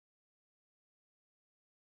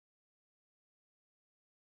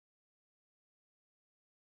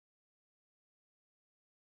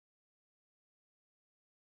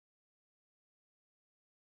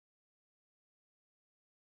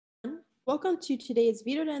Welcome to today's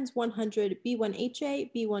Vitodens 100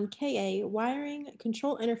 B1HA, B1KA Wiring,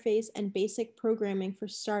 Control Interface, and Basic Programming for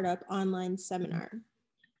Startup online seminar.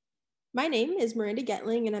 My name is Miranda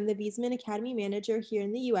Getling, and I'm the Viessmann Academy Manager here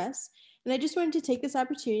in the US. And I just wanted to take this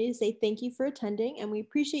opportunity to say thank you for attending, and we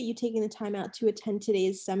appreciate you taking the time out to attend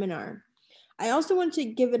today's seminar. I also want to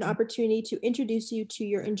give an opportunity to introduce you to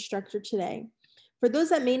your instructor today. For those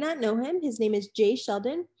that may not know him, his name is Jay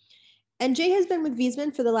Sheldon. And Jay has been with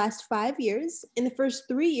Viessmann for the last 5 years. In the first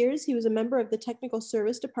 3 years, he was a member of the Technical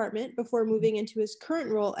Service Department before moving into his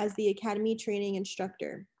current role as the Academy Training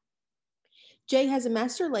Instructor. Jay has a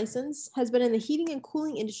master license, has been in the heating and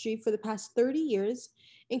cooling industry for the past 30 years,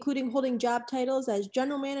 including holding job titles as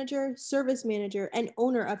General Manager, Service Manager, and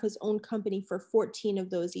owner of his own company for 14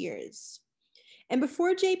 of those years. And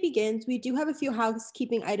before Jay begins, we do have a few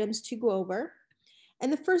housekeeping items to go over.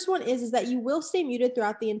 And the first one is that you will stay muted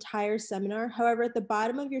throughout the entire seminar. However, at the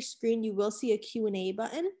bottom of your screen, you will see a Q&A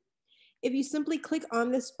button. If you simply click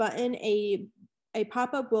on this button, a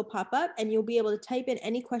pop-up will pop up and you'll be able to type in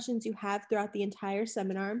any questions you have throughout the entire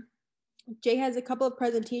seminar. Jay has a couple of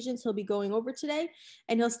presentations he'll be going over today,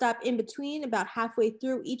 and he'll stop in between about halfway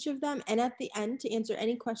through each of them and at the end to answer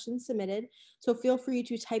any questions submitted. So feel free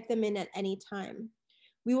to type them in at any time.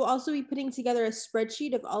 We will also be putting together a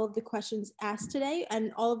spreadsheet of all of the questions asked today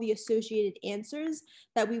and all of the associated answers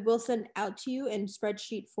that we will send out to you in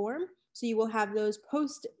spreadsheet form. So you will have those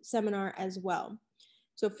post-seminar as well.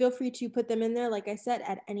 So feel free to put them in there, like I said,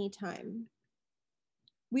 at any time.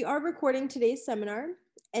 We are recording today's seminar,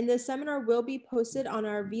 and the seminar will be posted on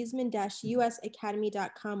our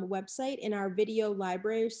Viessmann-usacademy.com website in our video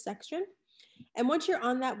library section. And once you're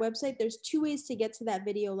on that website, there's 2 ways to get to that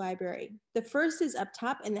video library. The first is up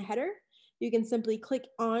top in the header. You can simply click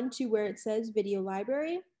on to where it says video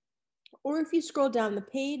library. Or if you scroll down the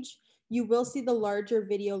page, you will see the larger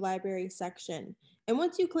video library section. And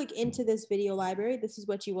once you click into this video library, this is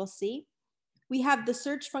what you will see. We have the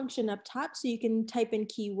search function up top, so you can type in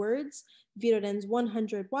keywords, Vitodens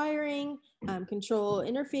 100 wiring, control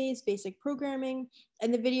interface, basic programming,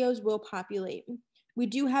 and the videos will populate. We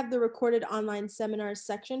do have the recorded online seminars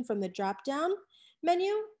section from the drop-down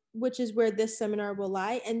menu, which is where this seminar will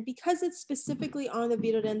lie. And because it's specifically on the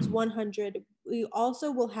Vitodens 100, we also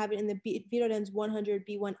will have it in the Vitodens 100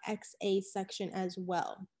 B1HA section as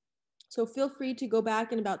well. So feel free to go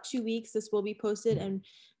back in about 2 weeks. This will be posted and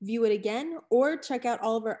view it again, or check out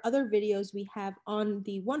all of our other videos we have on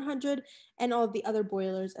the 100 and all of the other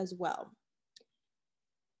boilers as well.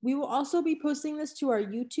 We will also be posting this to our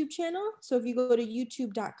YouTube channel. So if you go to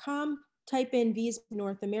youtube.com, type in Viessmann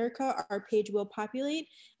North America, our page will populate,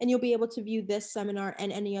 and you'll be able to view this seminar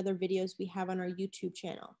and any other videos we have on our YouTube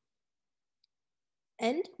channel.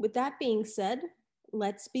 And with that being said,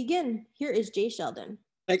 let's begin. Here is Jay Sheldon.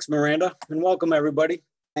 Thanks, Miranda, and welcome everybody.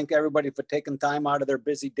 Thank everybody for taking time out of their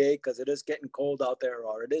busy day, because it is getting cold out there,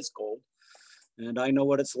 or it is cold. And I know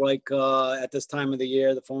what it's like at this time of the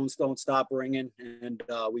year. The phones don't stop ringing, and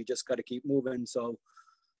we just got to keep moving. So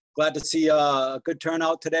glad to see a good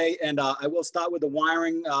turnout today. And I will start with the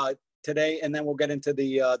wiring today, and then we'll get into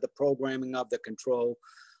the programming of the control,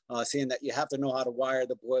 seeing that you have to know how to wire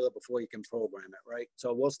the boiler before you can program it, right?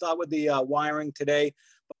 So we'll start with the wiring today.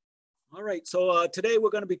 All right, so today we're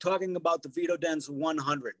going to be talking about the Vitodens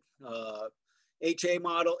 100. HA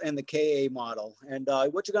model and the KA model. And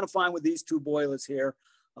what you're going to find with these 2 boilers here,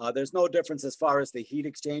 there's no difference as far as the heat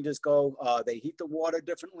exchangers go. They heat the water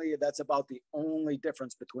differently. That's about the only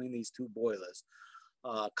difference between these 2 boilers.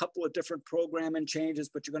 A couple of different programming changes,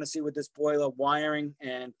 but you're going to see with this boiler, wiring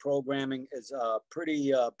and programming is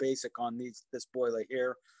pretty basic on this boiler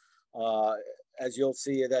here. As you'll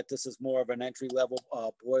see that this is more of an entry-level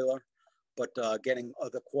boiler, but getting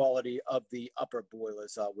the quality of the upper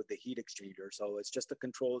boilers with the heat exchanger. So it's just the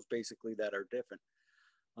controls basically that are different.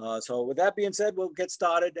 So with that being said, we'll get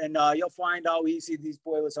started, and you'll find how easy these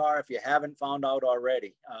boilers are if you haven't found out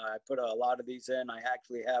already. I put a lot of these in. I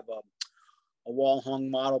actually have a wall hung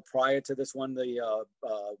model prior to this one, the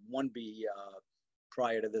 1B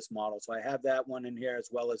prior to this model. So I have that one in here as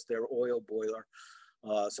well as their oil boiler.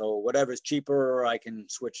 So whatever's cheaper, I can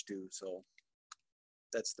switch to. So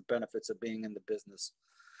that's the benefits of being in the business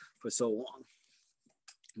for so long.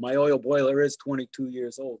 My oil boiler is 22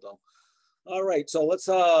 years old though. All right, so let's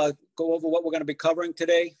go over what we're going to be covering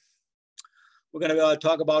today. We're going to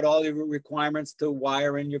talk about all your requirements to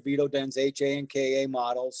wire in your Vitodens HA and KA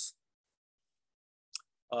models.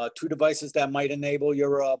 2 devices that might enable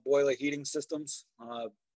your boiler heating systems,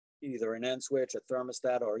 either an end switch, a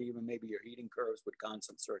thermostat, or even maybe your heating curves with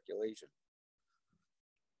constant circulation.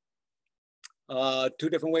 Two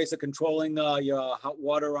different ways of controlling your hot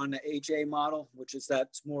water on the HA model, which is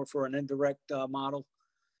that's more for an indirect model,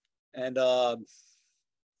 and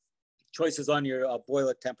choices on your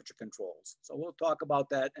boiler temperature controls. So we'll talk about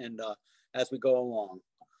that and as we go along.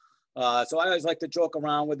 So I always like to joke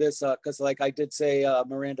around with this because like I did say,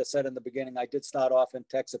 Miranda said in the beginning, I did start off in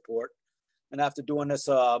tech support. And after doing this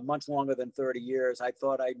much longer than 30 years, I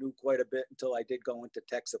thought I knew quite a bit until I did go into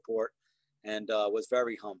tech support and was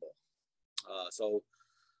very humble. So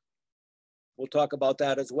we'll talk about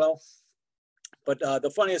that as well. But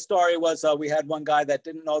the funniest story was we had one guy that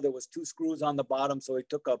didn't know there was 2 screws on the bottom. So he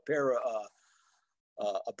took a pair of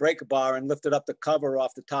a breaker bar and lifted up the cover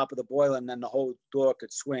off the top of the boiler, and then the whole door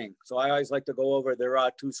could swing. So I always like to go over, there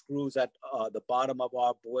are 2 screws at the bottom of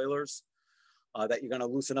our boilers that you're gonna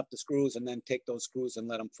loosen up the screws and then take those screws and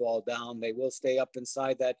let them fall down. They will stay up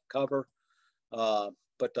inside that cover,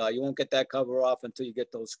 but you won't get that cover off until you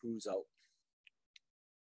get those screws out.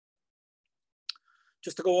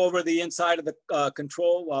 Just to go over the inside of the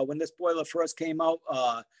control, when this boiler first came out,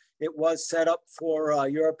 it was set up for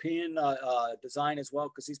European design as well,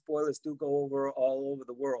 because these boilers do go over all over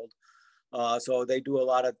the world. So they do a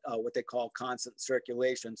lot of what they call constant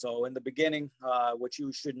circulation. So in the beginning, which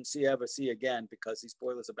you shouldn't ever see again, because these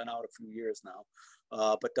boilers have been out a few years now.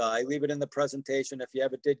 But I leave it in the presentation. If you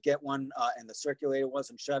ever did get one and the circulator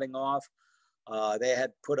wasn't shutting off, they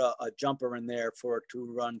had put a jumper in there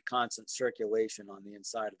to run constant circulation on the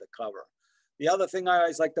inside of the cover. The other thing I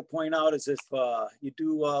always like to point out is if you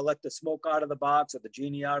do let the smoke out of the box or the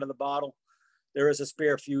genie out of the bottle, there is a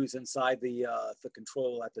spare fuse inside the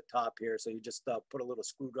control at the top here. So you just put a little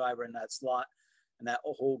screwdriver in that slot and that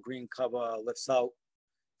whole green cover lifts out,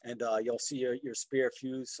 and you'll see your spare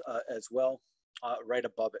fuse as well right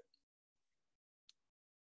above it.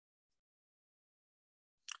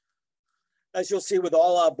 As you'll see with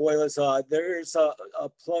all our boilers, there is a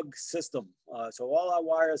plug system. So all our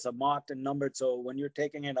wires are marked and numbered. So when you're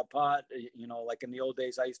taking it apart, you know, like in the old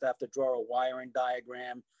days, I used to have to draw a wiring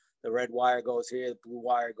diagram. The red wire goes here, the blue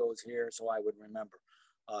wire goes here, so I would remember.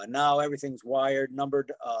 Now everything's wired,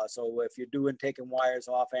 numbered. So if you're taking wires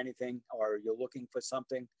off anything or you're looking for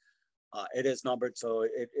something, it is numbered. So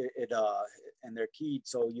and they're keyed,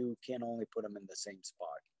 so you can only put them in the same spot.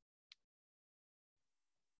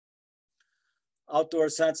 Outdoor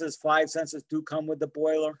sensors, 5 sensors do come with the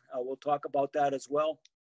boiler. We'll talk about that as well.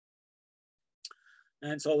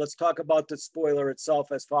 And so let's talk about the boiler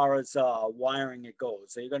itself as far as wiring it goes.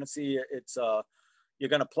 So you're gonna see it's, you're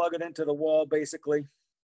gonna plug it into the wall basically.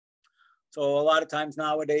 So a lot of times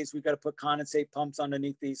nowadays, we've got to put condensate pumps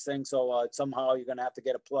underneath these things. So somehow you're gonna have to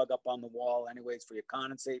get a plug up on the wall anyways for your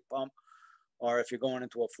condensate pump. Or if you're going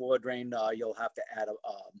into a floor drain, you'll have to add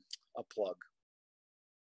a plug.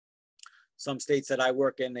 Some states that I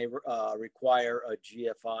work in, they require a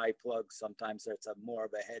GFI plug. Sometimes it's more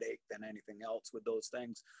of a headache than anything else with those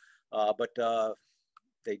things, but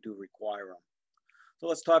they do require them. So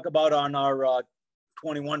let's talk about on our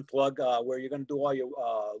 21 plug, where you're gonna do all your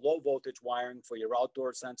low voltage wiring for your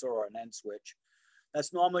outdoor sensor or an end switch.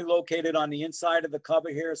 That's normally located on the inside of the cover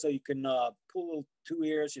here. So you can pull 2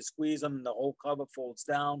 ears, you squeeze them, and the whole cover folds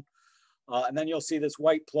down. And then you'll see this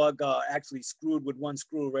white plug actually screwed with 1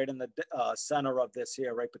 screw right in the center of this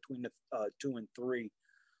here, right between the 2 and 3.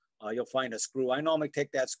 You'll find a screw. I normally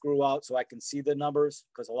take that screw out so I can see the numbers,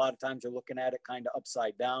 because a lot of times you're looking at it kind of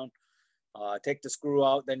upside down. Take the screw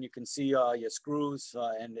out, then you can see your screws.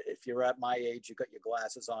 And if you're at my age, you got your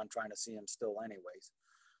glasses on trying to see them still anyways.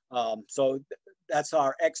 So that's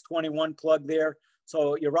our X21 plug there.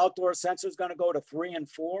 So your outdoor sensor is going to go to 3 and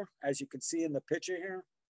 4, as you can see in the picture here.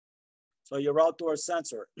 So your outdoor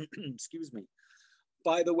sensor, excuse me.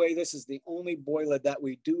 By the way, this is the only boiler that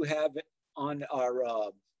we do have on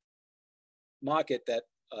our market that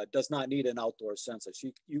does not need an outdoor sensor.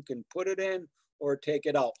 So you can put it in or take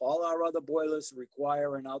it out. All our other boilers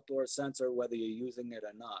require an outdoor sensor, whether you're using it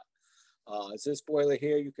or not. As this boiler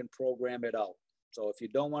here, you can program it out. So if you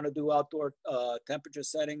don't want to do outdoor temperature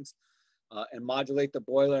settings and modulate the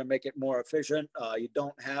boiler and make it more efficient, you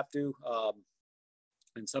don't have to.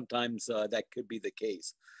 And sometimes that could be the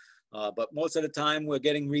case. But most of the time we're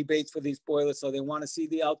getting rebates for these boilers, so they want to see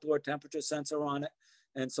the outdoor temperature sensor on it.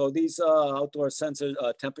 And so these outdoor sensor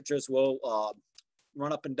temperatures will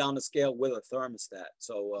run up and down the scale with a thermostat.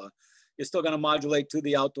 So you're still going to modulate to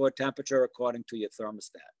the outdoor temperature according to your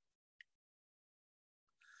thermostat.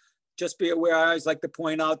 Just be aware, I always like to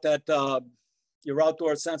point out that your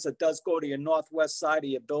outdoor sensor does go to your northwest side of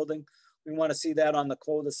your building. We want to see that on the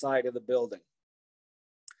coldest side of the building.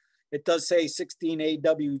 It does say 16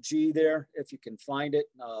 AWG there, if you can find it.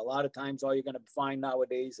 A lot of times all you're going to find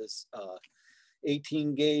nowadays is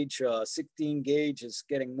 18 gauge, 16 gauge is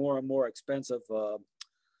getting more and more expensive,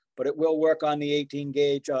 but it will work on the 18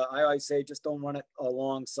 gauge. I always say just don't run it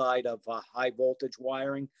alongside of high voltage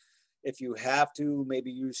wiring. If you have to,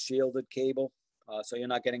 maybe use shielded cable so you're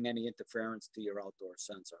not getting any interference to your outdoor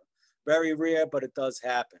sensor. Very rare, but it does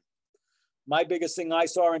happen. My biggest thing I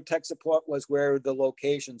saw in tech support was where the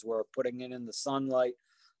locations were, putting it in the sunlight,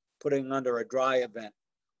 putting it under a dry event,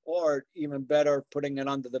 or even better, putting it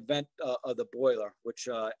under the vent of the boiler, which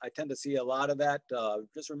I tend to see a lot of that.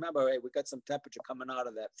 Just remember, hey, we got some temperature coming out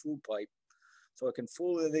of that food pipe. So it can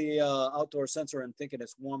fool the outdoor sensor and thinking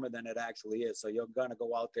it's warmer than it actually is. So you're gonna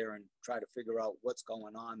go out there and try to figure out what's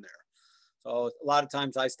going on there. So a lot of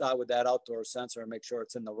times I start with that outdoor sensor and make sure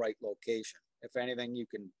it's in the right location. If anything, you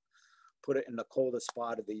can put it in the coldest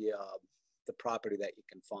spot of the property that you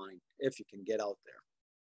can find, if you can get out there.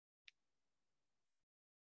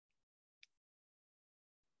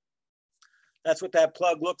 That's what that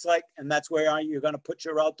plug looks like, and that's where you're going to put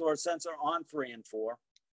your outdoor sensor on 3 and 4.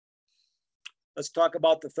 Let's talk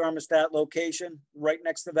about the thermostat location. Right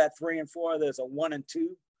next to that 3 and 4, there's a 1 and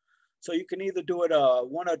 2. So you can either do it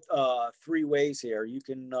one of 3 ways here. You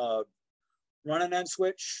can run an end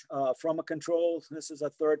switch from a control. This is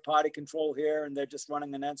a third-party control here, and they're just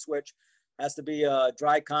running an end switch. Has to be a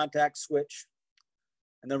dry contact switch,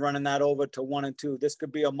 and they're running that over to 1 and 2. This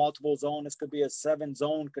could be a multiple zone. This could be a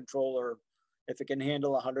 7-zone controller if it can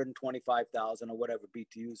handle 125,000 or whatever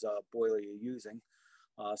BTUs boiler you're using.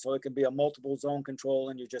 So it can be a multiple zone control,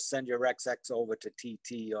 and you just send your XX over to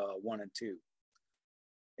TT 1 and 2.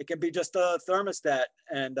 It can be just a thermostat,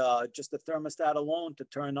 and just a thermostat alone to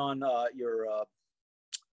turn on your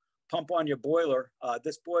pump on your boiler.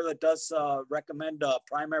 This boiler does recommend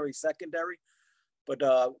primary, secondary, but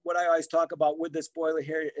what I always talk about with this boiler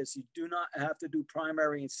here is you do not have to do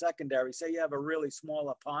primary and secondary. Say you have a really small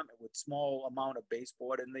apartment with small amount of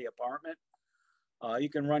baseboard in the apartment. You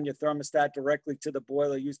can run your thermostat directly to the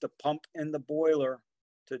boiler, use the pump in the boiler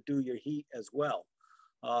to do your heat as well.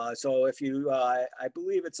 So if you, I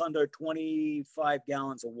believe it's under 25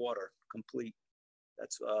 gallons of water complete.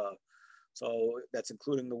 That's so that's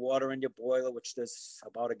including the water in your boiler, which there's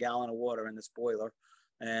about a gallon of water in this boiler,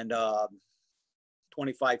 and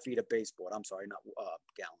 25 feet of baseboard. I'm sorry, not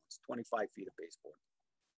gallons, 25 feet of baseboard.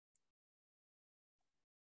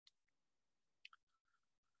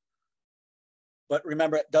 But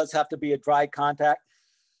remember, it does have to be a dry contact.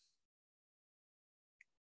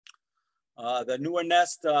 The newer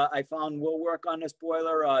Nest I found will work on this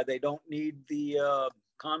boiler. They don't need the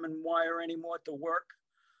common wire anymore to work.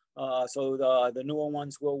 So the newer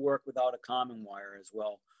ones will work without a common wire as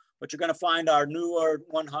well. But you're going to find our newer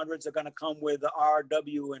 100s are going to come with R,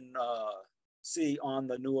 W, and C on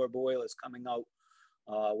the newer boilers coming out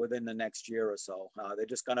within the next year or so. They're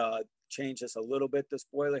just going to change this a little bit, this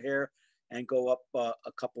boiler here, and go up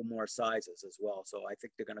a couple more sizes as well. So I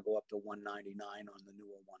think they're going to go up to 199 on the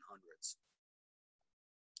newer 100s.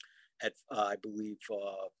 At, I believe,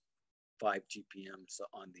 5 GPMs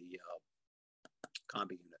on the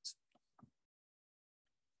combi units.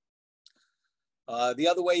 The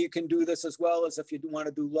other way you can do this as well is if you want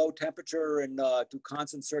to do low temperature and do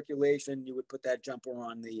constant circulation, you would put that jumper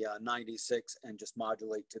on the 96 and just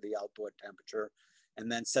modulate to the outdoor temperature,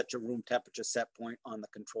 and then set your room temperature set point on the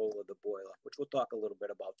control of the boiler, which we'll talk a little bit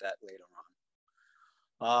about that later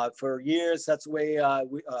on. For years, that's the way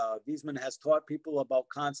Viessmann has taught people about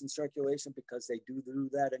constant circulation, because they do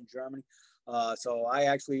that in Germany. So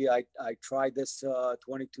I tried this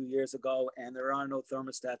 22 years ago, and there are no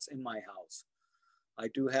thermostats in my house. I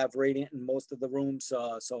do have radiant in most of the rooms,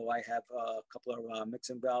 so I have a couple of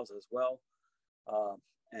mixing valves as well,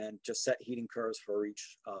 and just set heating curves for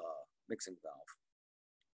each mixing valve.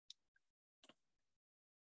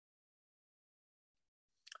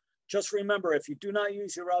 Just remember, if you do not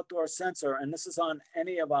use your outdoor sensor, and this is on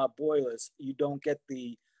any of our boilers, you don't get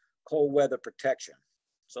the cold weather protection.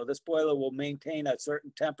 So this boiler will maintain a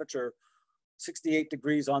certain temperature, 68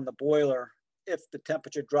 degrees on the boiler. If the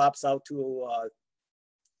temperature drops out to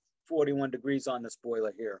 41 degrees on this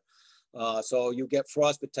boiler here. So you get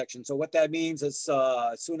frost protection. So what that means is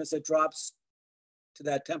as soon as it drops to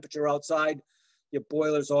that temperature outside, your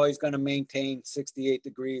boiler is always going to maintain 68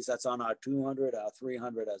 degrees. That's on our 200, our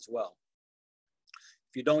 300 as well.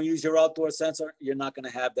 If you don't use your outdoor sensor, you're not going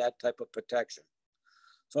to have that type of protection.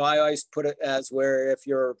 So I always put it as where if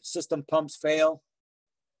your system pumps fail,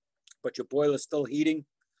 but your boiler is still heating,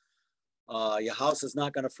 your house is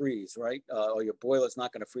not going to freeze, right? Or your boiler is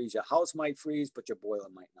not going to freeze. Your house might freeze, but your boiler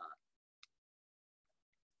might not.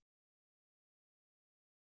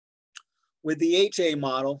 With the HA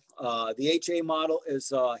model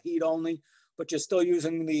is heat only. but you're still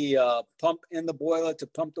using the pump in the boiler to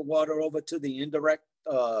pump the water over to the indirect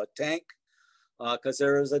tank, because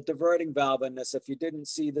there is a diverting valve in this. If you didn't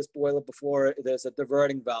see this boiler before, there's a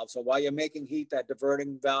diverting valve. So while you're making heat, that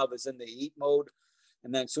diverting valve is in the heat mode.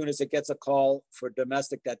 And then as soon as it gets a call for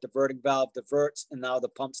domestic, that diverting valve diverts, and now the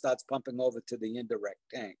pump starts pumping over to the indirect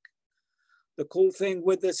tank. The cool thing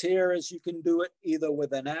with this here is you can do it either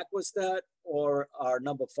with an aquastat or our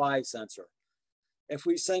number 5 sensor. If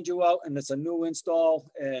we send you out and it's a new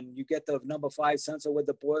install and you get the number 5 sensor with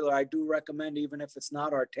the boiler, I do recommend, even if it's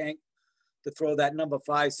not our tank, to throw that number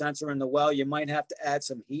 5 sensor in the well. You might have to add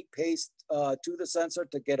some heat paste to the sensor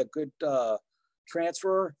to get a good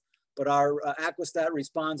transfer. But our aquastat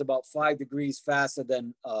responds about 5 degrees faster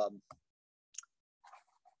than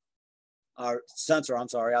our sensor. I'm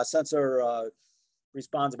sorry, our sensor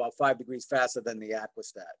responds about 5 degrees faster than the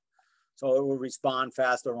aquastat. So it will respond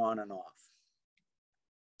faster on and off.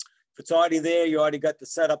 If it's already there, you already got the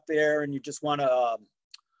setup there, and you just want to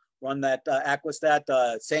run that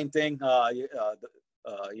aquastat, same thing.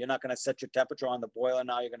 You're not going to set your temperature on the boiler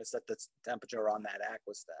now. You're going to set the temperature on that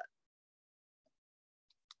aquastat.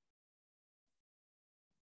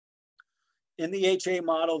 In the HA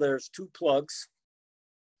model, there's 2 plugs.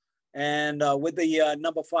 And with the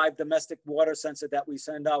number 5 domestic water sensor that we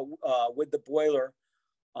send out with the boiler,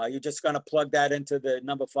 you're just going to plug that into the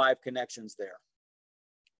number 5 connections there.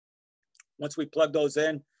 Once we plug those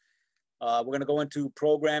in, we're going to go into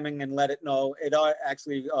programming and let it know. It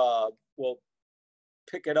actually will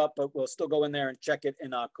pick it up, but we'll still go in there and check it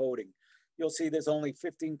in our coding. You'll see there's only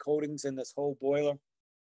 15 coatings in this whole boiler.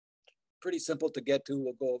 Pretty simple to get to.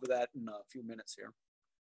 We'll go over that in a few minutes here.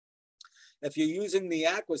 If you're using the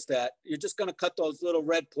aquastat, you're just going to cut those little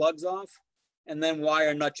red plugs off and then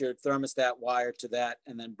wire nut your thermostat wire to that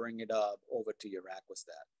and then bring it over to your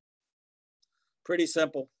aquastat. Pretty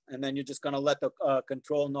simple. And then you're just going to let the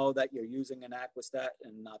control know that you're using an aquastat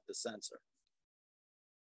and not the sensor.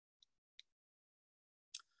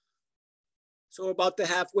 So about the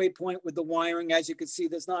halfway point with the wiring, as you can see,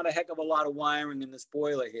 there's not a heck of a lot of wiring in this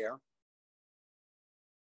boiler here.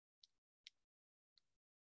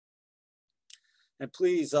 And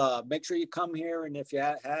please make sure you come here, and if you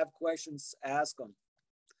have questions, ask them.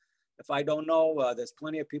 If I don't know, there's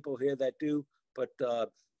plenty of people here that do, but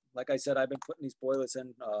like I said, I've been putting these boilers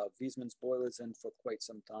in, Viessmann's boilers in for quite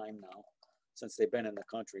some time now, since they've been in the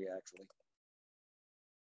country, actually.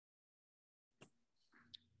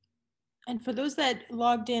 And for those that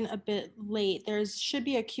logged in a bit late, there should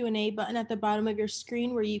be a Q&A button at the bottom of your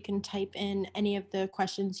screen where you can type in any of the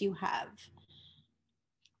questions you have.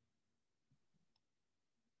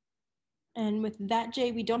 And with that,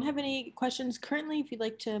 Jay, we don't have any questions currently if you'd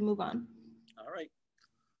like to move on. All right.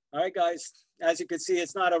 All right, guys. As you can see,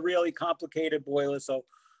 it's not a really complicated boiler, so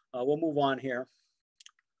we'll move on here.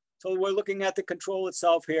 So we're looking at the control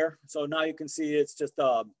itself here. So now you can see it's just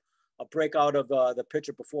a breakout of the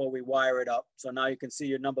picture before we wire it up. So now you can see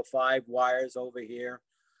your number 5 wires over here.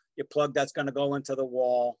 Your plug that's going to go into the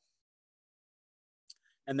wall.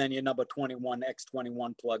 And then your number 21,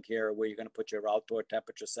 X21 plug here where you're going to put your outdoor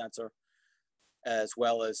temperature sensor, as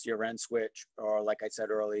well as your end switch, or like I said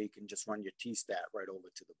earlier, you can just run your T-stat right over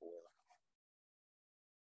to the boiler.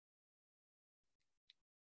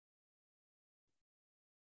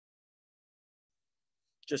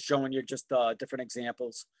 Just showing you just different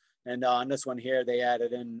examples. And on this one here, they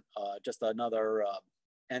added in just another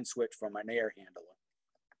end switch from an air handler.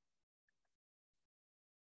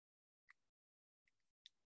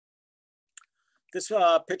 This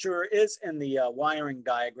picture is in the wiring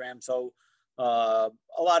diagram. So a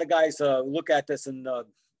lot of guys look at this and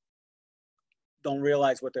don't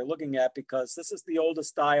realize what they're looking at, because this is the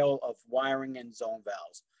oldest style of wiring in zone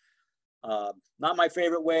valves. Not my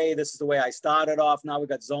favorite way. This is the way I started off. Now we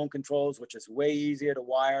got zone controls, which is way easier to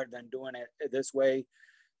wire than doing it this way.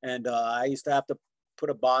 And I used to have to put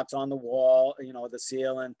a box on the wall, you know, the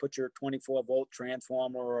ceiling, put your 24-volt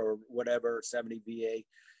transformer or whatever, 70 VA,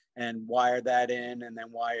 and wire that in, and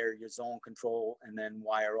then wire your zone control, and then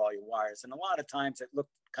wire all your wires. And a lot of times it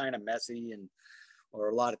looked kind of messy, and or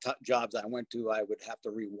a lot of jobs I went to, I would have to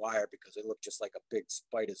rewire because it looked just like a big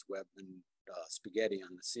spider's web and spaghetti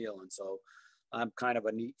on the ceiling. So I'm kind of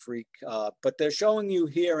a neat freak. But they're showing you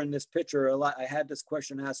here in this picture a lot. I had this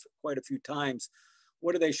question asked quite a few times.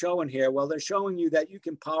 What are they showing here? Well, they're showing you that you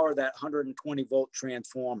can power that 120-volt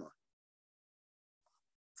transformer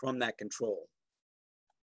from that control.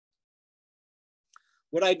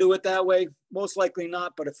 Would I do it that way? Most likely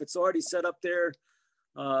not, but if it's already set up there,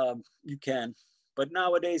 you can. But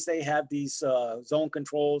nowadays they have these zone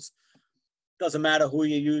controls. Doesn't matter who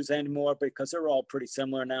you use anymore because they're all pretty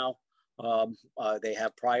similar now. They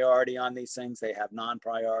have priority on these things. They have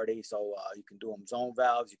non-priority. So you can do them zone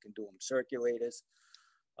valves, you can do them circulators.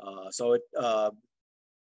 So it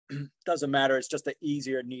doesn't matter. It's just an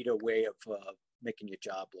easier, neater way of making your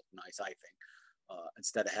job look nice, I think,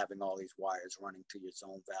 instead of having all these wires running to your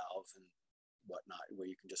zone valve and whatnot, where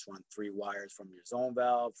you can just run 3 wires from your zone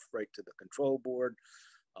valve right to the control board.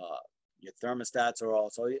 Your thermostats are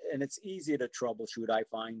also, and it's easier to troubleshoot, I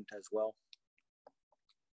find, as well.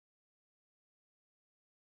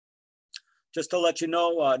 Just to let you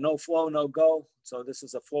know, no flow, no go. So this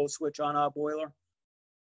is a flow switch on our boiler.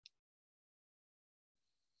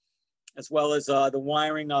 As well as the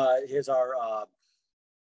wiring, here's our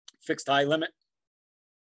fixed high limit,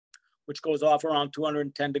 which goes off around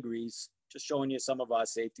 210 degrees. Just showing you some of our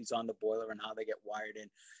safeties on the boiler and how they get wired in.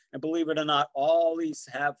 And believe it or not, all these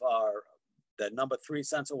have the number 3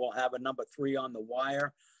 sensor will have a number 3 on the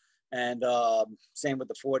wire. And same with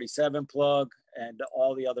the 47 plug and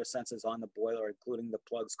all the other sensors on the boiler, including the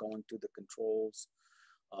plugs going to the controls.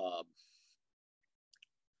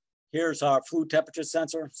 Here's our flue temperature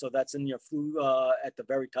sensor. So that's in your flue at the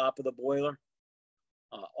very top of the boiler.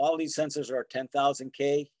 All these sensors are 10,000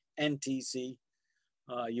 K NTC.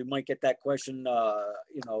 You might get that question,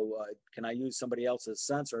 can I use somebody else's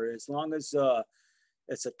sensor? As long as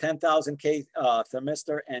it's a 10,000 K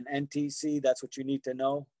thermistor and NTC, that's what you need to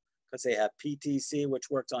know, because they have PTC, which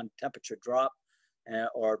works on temperature drop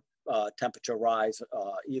or temperature rise,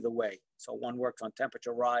 either way. So one works on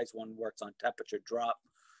temperature rise, one works on temperature drop,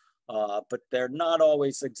 but they're not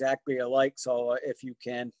always exactly alike. So if you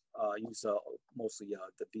can use mostly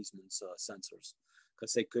the Viessmann's sensors,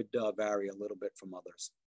 because they could vary a little bit from others.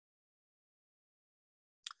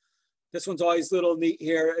 This one's always a little neat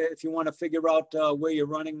here. If you want to figure out where you're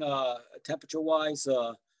running temperature-wise,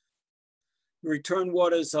 return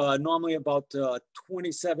water is normally about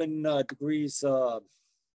 27 degrees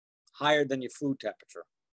higher than your flue temperature.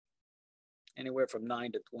 Anywhere from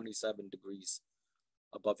 9 to 27 degrees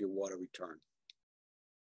above your water return.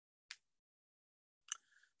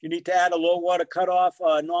 If you need to add a low water cutoff,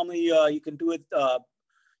 normally you can do it,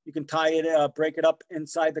 you can tie it, break it up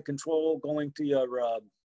inside the control going to your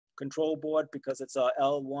control board, because it's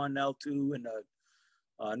L1, L2, and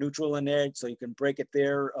a neutral and edge. So you can break it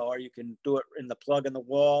there, or you can do it in the plug in the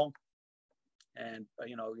wall. And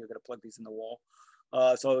you're gonna plug these in the wall.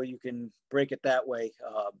 So you can break it that way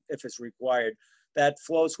if it's required. That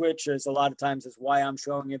flow switch is a lot of times is why I'm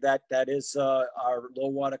showing you that. That is our low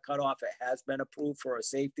water cutoff. It has been approved for a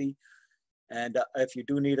safety. And if you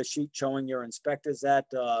do need a sheet showing your inspectors that,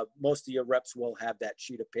 most of your reps will have that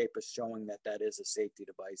sheet of paper showing that that is a safety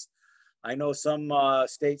device. I know some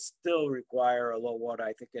states still require a low water.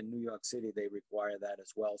 I think in New York City, they require that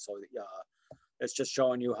as well. So it's just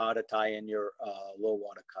showing you how to tie in your low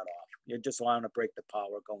water cutoff. You just want to break the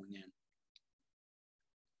power going in.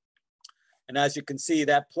 And as you can see,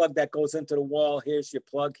 that plug that goes into the wall, here's your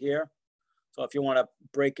plug here. So if you want to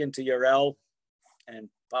break into your L and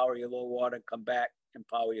power your low water, come back and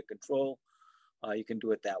power your control, you can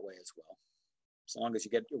do it that way as well. As long as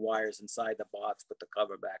you get your wires inside the box, put the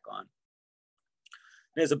cover back on.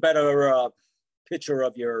 There's a better picture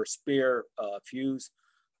of your spear fuse,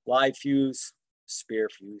 live fuse, spear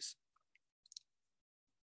fuse.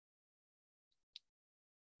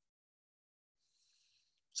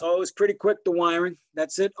 So it was pretty quick, the wiring.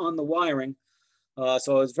 That's it on the wiring.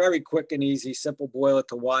 So it's very quick and easy, simple boiler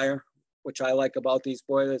to wire, which I like about these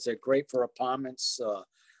boilers. They're great for apartments,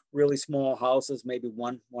 really small houses, maybe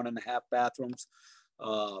 1.5 bathrooms.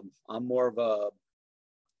 I'm more of a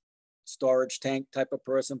storage tank type of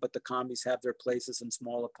person, but the combis have their places in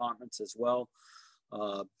small apartments as well.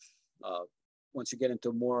 Once you get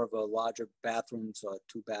into more of a larger bathrooms,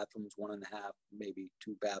 2 bathrooms, 1.5, maybe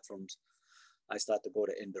 2 bathrooms, I start to go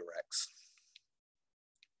to indirects.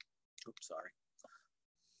 Oops, sorry.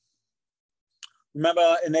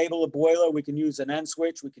 Remember, enable a boiler, we can use an end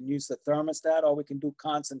switch, we can use the thermostat, or we can do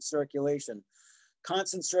constant circulation.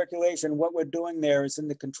 Constant circulation, what we're doing there is in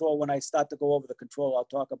the control. When I start to go over the control, I'll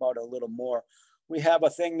talk about it a little more. We have a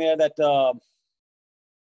thing there that,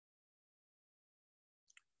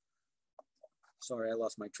 sorry, I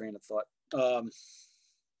lost my train of thought.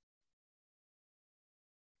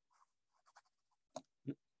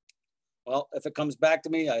 Well, if it comes back to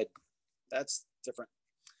me, that's different.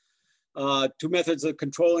 2 methods of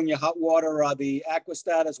controlling your hot water are the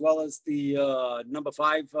aquastat, as well as the number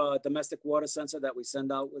 5 domestic water sensor that we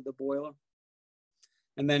send out with the boiler.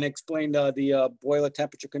 And then explain the boiler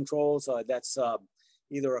temperature controls. That's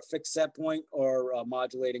either a fixed set point or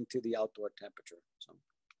modulating to the outdoor temperature. So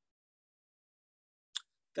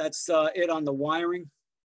that's it on the wiring.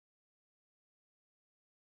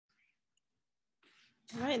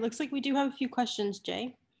 All right, looks like we do have a few questions,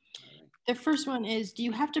 Jay. The first one is, do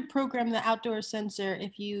you have to program the outdoor sensor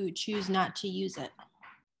if you choose not to use it?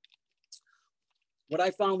 What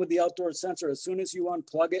I found with the outdoor sensor, as soon as you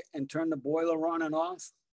unplug it and turn the boiler on and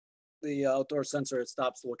off, the outdoor sensor, it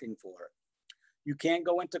stops looking for it. You can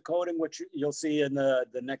go into coding, which you'll see in the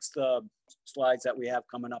next slides that we have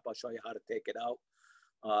coming up. I'll show you how to take it out.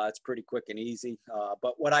 It's pretty quick and easy.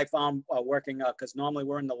 But what I found working, because normally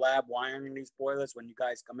we're in the lab wiring these boilers. When you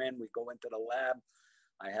guys come in, we go into the lab.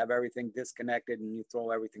 I have everything disconnected and you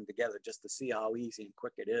throw everything together just to see how easy and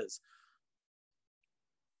quick it is.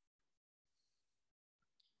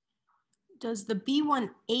 Does the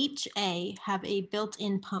B1HA have a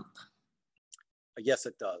built-in pump? Yes,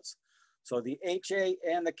 it does. So the HA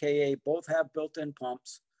and the KA both have built-in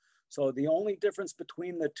pumps. So the only difference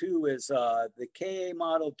between the two is the KA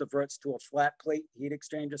model diverts to a flat plate heat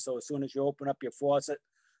exchanger. So as soon as you open up your faucet,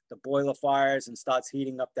 the boiler fires and starts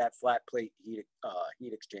heating up that flat plate heat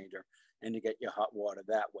exchanger, and you get your hot water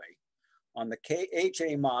that way. On the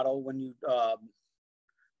KHA model, when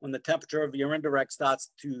the temperature of your indirect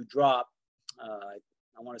starts to drop,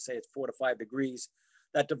 I want to say it's 4 to 5 degrees,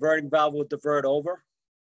 that diverting valve will divert over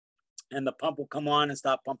and the pump will come on and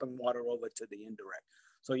start pumping water over to the indirect.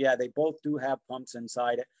 So yeah, they both do have pumps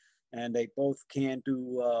inside it and they both can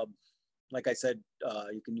do, like I said,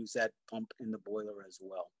 you can use that pump in the boiler as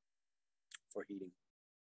well for heating.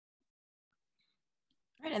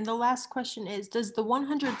 All right, and the last question is, does the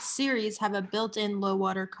 100 series have a built-in low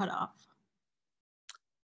water cutoff?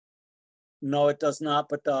 No, it does not.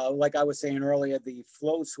 But like I was saying earlier, the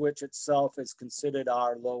flow switch itself is considered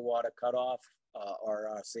our low water cutoff or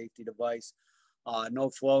our safety device. No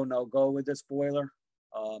flow, no go with this boiler.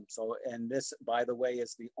 And this, by the way,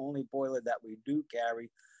 is the only boiler that we do carry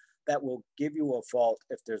that will give you a fault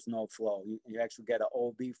if there's no flow. You actually get an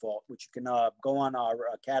OB fault, which you can go on our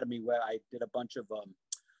academy where I did a bunch of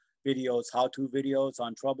videos, how-to videos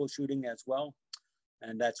on troubleshooting as well.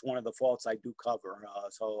 And that's one of the faults I do cover.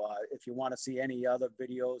 So if you want to see any other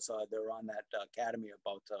videos, they're on that academy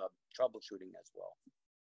about troubleshooting as well.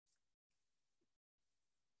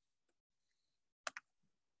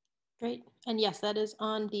 Great. And yes, that is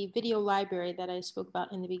on the video library that I spoke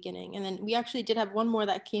about in the beginning. And then we actually did have one more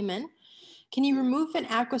that came in. Can you remove an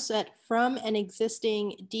Aquaset from an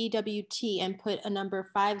existing DWT and put a number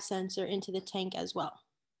 5 sensor into the tank as well?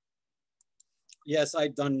 Yes, I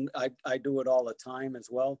do it all the time as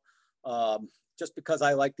well. Just because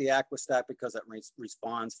I like the Aquastat because it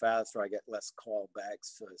responds faster, I get less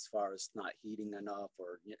callbacks as far as not heating enough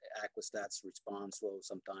or Aquastats respond slow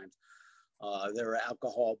sometimes. There are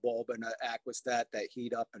alcohol bulb in an Aquastat that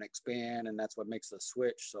heat up and expand, and that's what makes the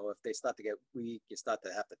switch. So if they start to get weak, you start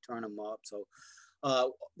to have to turn them up. So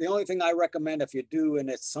the only thing I recommend if you do, and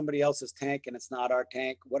it's somebody else's tank and it's not our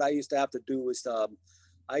tank, what I used to have to do is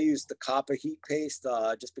I use the copper heat paste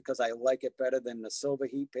just because I like it better than the silver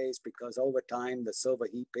heat paste, because over time the silver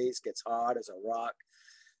heat paste gets hard as a rock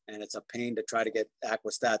and it's a pain to try to get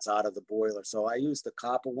Aquastats out of the boiler. So I use the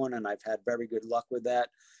copper one and I've had very good luck with that.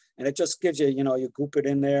 And it just gives you, you goop it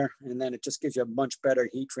in there and then it just gives you a much better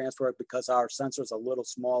heat transfer because our sensor is a little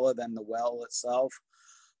smaller than the well itself.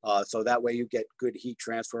 So that way you get good heat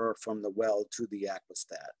transfer from the well to the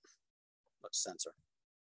Aquastat sensor.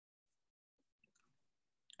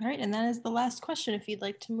 All right, and that is the last question if you'd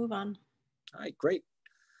like to move on. All right, great.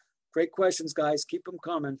 Great questions, guys. Keep them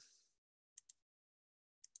coming.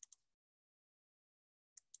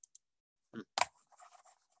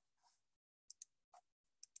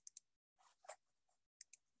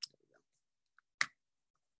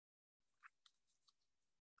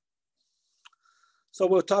 So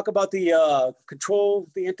we'll talk about the control,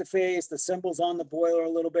 the interface, the symbols on the boiler a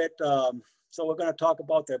little bit. So we're going to talk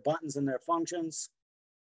about their buttons and their functions.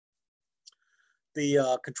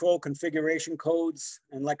 The control configuration codes.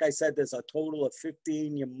 And like I said, there's a total of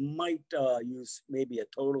 15. You might use maybe a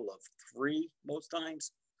total of 3 most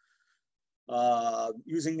times.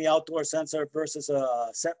 Using the outdoor sensor versus a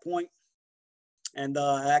set point and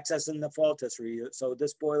accessing the fault history. So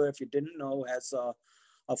this boiler, if you didn't know, has a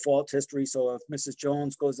fault history. So if Mrs.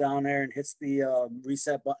 Jones goes down there and hits the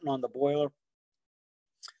reset button on the boiler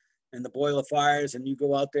and the boiler fires and you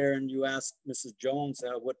go out there and you ask Mrs. Jones,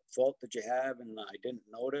 what fault did you have? And I didn't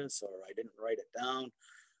notice, or I didn't write it down.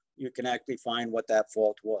 You can actually find what that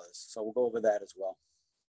fault was. So we'll go over that as well.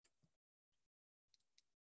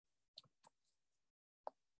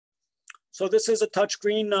 So this is a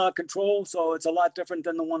touchscreen control. So it's a lot different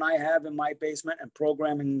than the one I have in my basement, and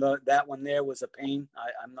programming that one there was a pain.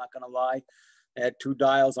 I'm not gonna lie. It had 2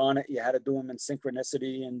 dials on it. You had to do them in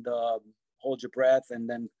synchronicity and hold your breath and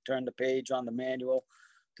then turn the page on the manual.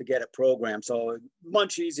 to get it programmed. So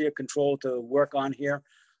much easier control to work on here.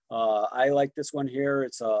 I like this one here.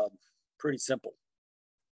 It's pretty simple.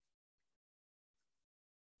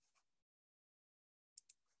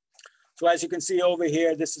 So as you can see over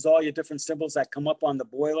here, this is all your different symbols that come up on the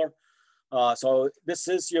boiler. So this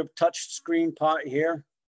is your touch screen part here.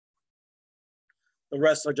 The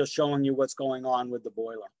rest are just showing you what's going on with the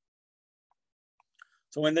boiler.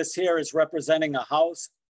 So in this here is representing a house,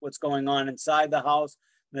 what's going on inside the house.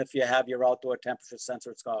 And if you have your outdoor temperature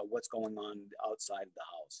sensor, it's got what's going on outside of the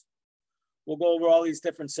house. We'll go over all these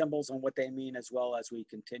different symbols and what they mean as well as we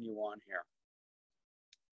continue on here.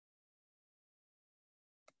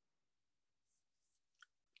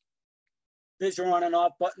 This your on and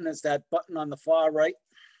off button is that button on the far right.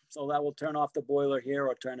 So that will turn off the boiler here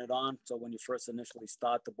or turn it on. So when you first initially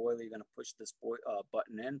start the boiler, you're going to push this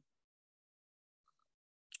button in.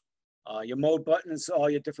 Your mode button is all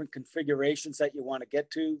your different configurations that you want to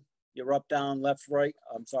get to. Your up, down, left, right.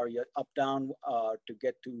 I'm sorry, your up, down to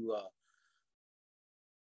get to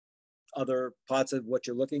other parts of what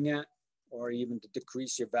you're looking at, or even to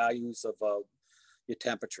decrease your values of your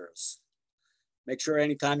temperatures. Make sure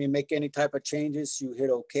anytime you make any type of changes, you hit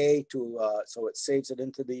OK so it saves it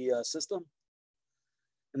into the system.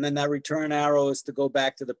 And then that return arrow is to go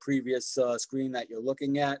back to the previous screen that you're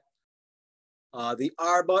looking at. The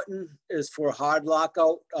R button is for hard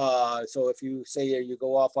lockout. So if you say you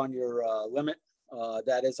go off on your limit,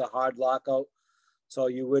 that is a hard lockout. So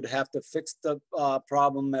you would have to fix the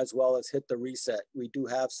problem as well as hit the reset. We do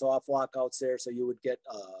have soft lockouts there, so you would get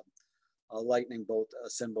a lightning bolt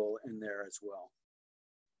symbol in there as well.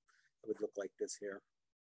 It would look like this here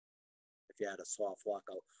if you had a soft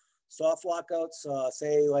lockout. Soft lockouts,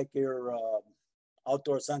 say like your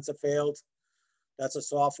outdoor sensor failed, that's a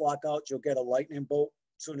soft lockout. You'll get a lightning bolt.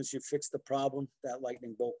 As soon as you fix the problem, that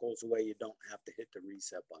lightning bolt goes away. You don't have to hit the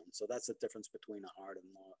reset button. So that's the difference between a hard and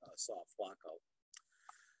a soft lockout.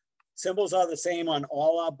 Symbols are the same on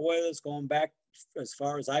all our boilers going back as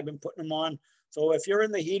far as I've been putting them on. So if you're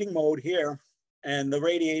in the heating mode here and the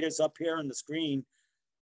radiator's up here on the screen,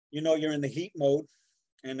 you know you're in the heat mode.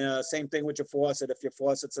 And same thing with your faucet. If your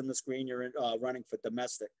faucet's in the screen, you're running for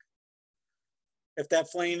domestic. If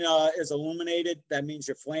that flame is illuminated, that means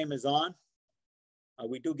your flame is on.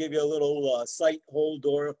 We do give you a little sight hold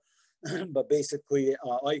door, but basically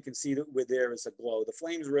all you can see with there is a glow. The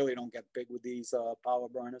flames really don't get big with these power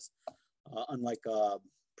burners, unlike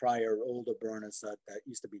prior older burners that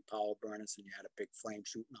used to be power burners and you had a big flame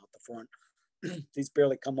shooting out the front. These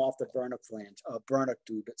barely come off the burner flange, burner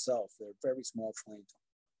tube itself. They're very small flames.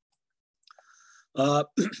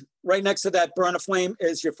 Right next to that burner flame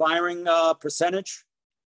is your firing percentage.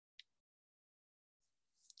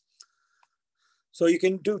 So you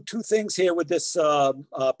can do two things here with this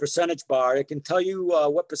percentage bar. It can tell you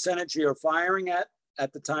what percentage you're firing at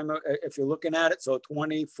the time if you're looking at it. So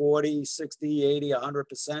 20, 40, 60, 80,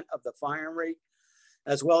 100% of the firing rate.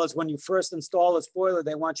 As well as when you first install a spoiler,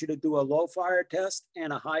 they want you to do a low fire test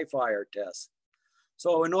and a high fire test.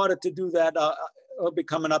 So in order to do that, it'll be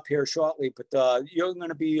coming up here shortly, but you're going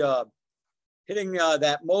to be hitting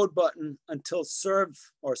that mode button until serve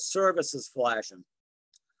or service is flashing.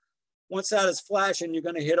 Once that is flashing, you're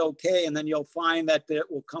going to hit OK, and then you'll find that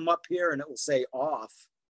it will come up here and it will say off.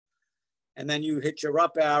 And then you hit your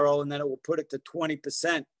up arrow, and then it will put it to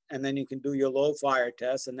 20%. And then you can do your low fire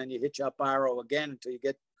test, and then you hit your up arrow again until you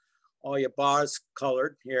get all your bars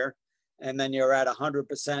colored here. And then you're at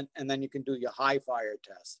 100%, and then you can do your high fire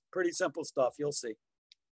test. Pretty simple stuff, you'll see.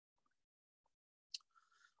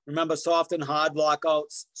 Remember soft and hard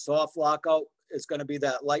lockouts. Soft lockout is going to be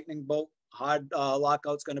that lightning bolt. Hard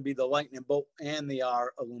lockout is going to be the lightning bolt and the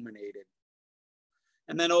R illuminated.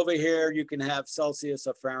 And then over here, you can have Celsius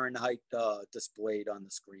or Fahrenheit displayed on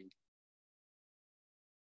the screen.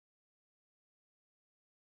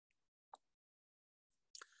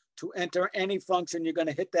 To enter any function, you're going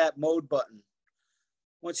to hit that mode button.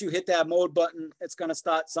 Once you hit that mode button, it's going to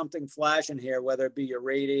start something flashing here, whether it be your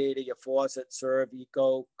radiator, your faucet, serve,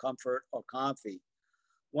 eco, comfort, or comfy.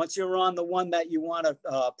 Once you're on the one that you want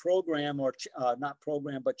to program or not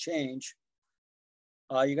program, but change,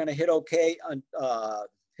 you're going to hit OK,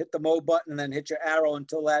 hit the mode button, and then hit your arrow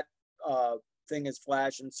until that thing is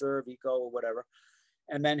flashing, serve, eco, or whatever,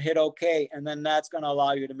 and then hit OK. And then that's going to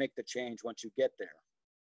allow you to make the change once you get there.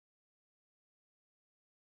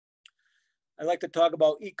 I'd like to talk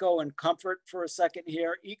about eco and comfort for a second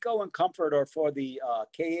here. Eco and comfort are for the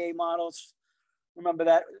KA models.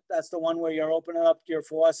 Remember that's the one where you're opening up your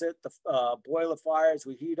faucet, the boiler fires,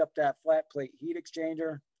 we heat up that flat plate heat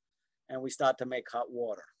exchanger, and we start to make hot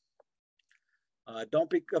water. Don't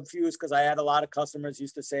be confused, because I had a lot of customers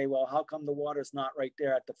used to say, well, how come the water's not right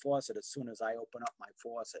there at the faucet as soon as I open up my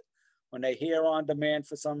faucet? When they hear on demand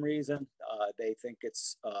for some reason, they think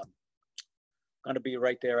it's going to be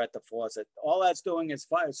right there at the faucet. All that's doing is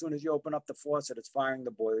fire. As soon as you open up the faucet, it's firing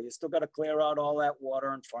the boiler. You still got to clear out all that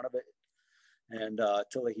water in front of it and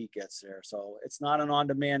till the heat gets there. So it's not an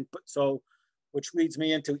on-demand, so which leads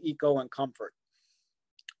me into eco and comfort.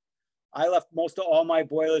 I left most of all my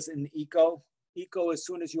boilers in eco. Eco, as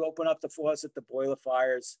soon as you open up the faucet, the boiler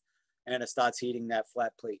fires and it starts heating that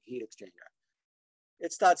flat plate heat exchanger.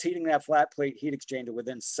 It starts heating that flat plate heat exchanger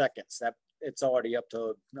within seconds. That it's already up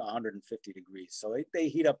to 150 degrees. So they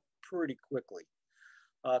heat up pretty quickly.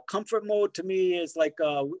 Comfort mode to me is like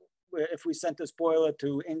if we sent this boiler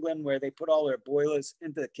to England, where they put all their boilers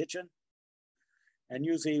into the kitchen, and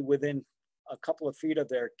usually within a couple of feet of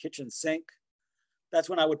their kitchen sink, that's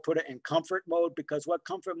when I would put it in comfort mode, because what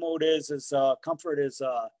comfort mode is comfort is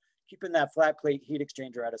keeping that flat plate heat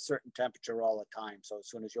exchanger at a certain temperature all the time. So as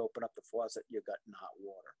soon as you open up the faucet, you're getting hot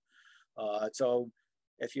water. So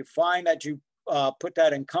if you find that you put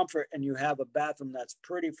that in comfort and you have a bathroom that's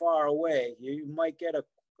pretty far away, you might get a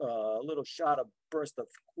little shot of burst of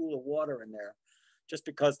cooler water in there, just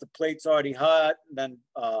because the plate's already hot, and then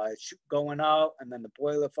it's going out, and then the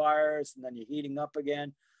boiler fires, and then you're heating up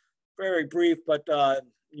again. Very brief, but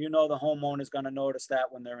you know the homeowner is going to notice that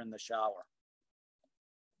when they're in the shower.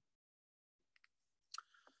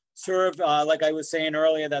 Serve, like I was saying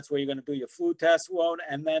earlier, that's where you're going to do your flu test load.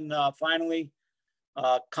 And then finally,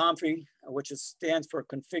 CONFI, which stands for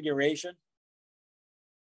configuration.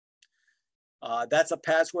 That's a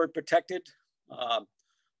password protected.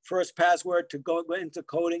 First password to go into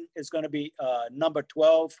coding is going to be number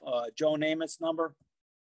 12, Joe Namath's number.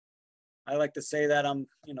 I like to say that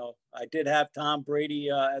I did have Tom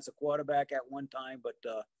Brady as a quarterback at one time, but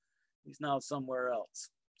he's now somewhere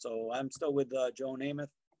else. So I'm still with Joe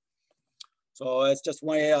Namath. So it's just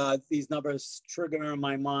way these numbers trigger in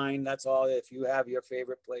my mind. That's all. If you have your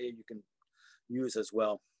favorite player, you can use as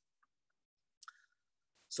well.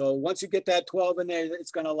 So once you get that 12 in there,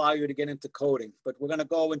 it's going to allow you to get into coding. But we're going to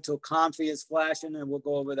go until CONFI is flashing, and we'll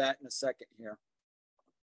go over that in a second here.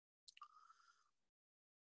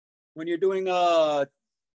 When you're doing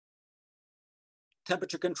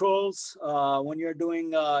temperature controls, when you're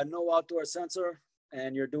doing no outdoor sensor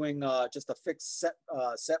and you're doing just a fixed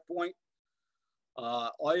set point,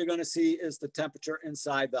 all you're going to see is the temperature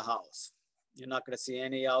inside the house. You're not going to see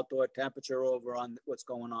any outdoor temperature over on what's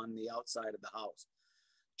going on the outside of the house.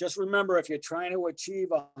 Just remember, if you're trying to achieve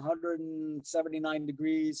 179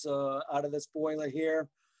 degrees out of this boiler here,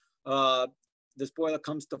 this boiler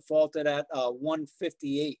comes defaulted at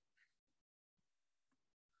 158.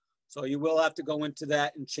 So you will have to go into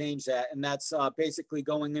that and change that. And that's basically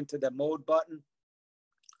going into the mode button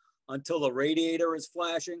until the radiator is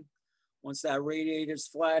flashing. Once that radiator is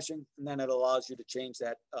flashing, and then it allows you to change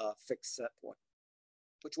that fixed set point,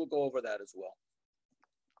 which we'll go over that as well.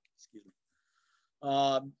 Excuse me.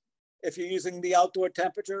 If you're using the outdoor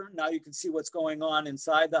temperature, now you can see what's going on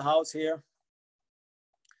inside the house here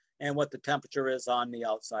and what the temperature is on the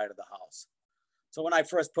outside of the house. So when I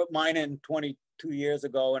first put mine in 22 years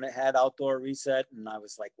ago, and it had outdoor reset, and I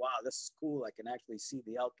was like, wow, this is cool. I can actually see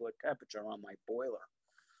the outdoor temperature on my boiler.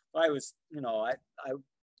 I was, I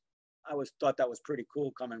always thought that was pretty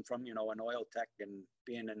cool, coming from, an oil tech and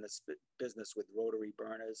being in this business with rotary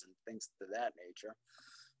burners and things to that nature.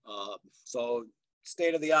 So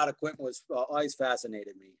state-of-the-art equipment was always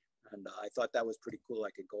fascinated me. And I thought that was pretty cool.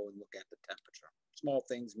 I could go and look at the temperature. Small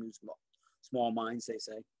things move small minds, they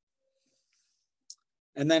say.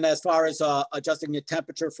 And then as far as adjusting your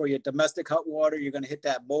temperature for your domestic hot water, you're going to hit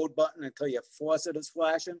that mode button until your faucet is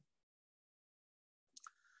flashing.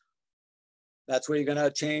 That's where you're going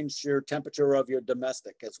to change your temperature of your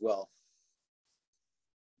domestic as well.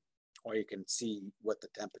 Or you can see what the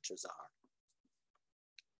temperatures are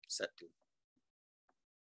set to.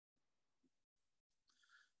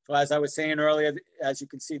 So as I was saying earlier, as you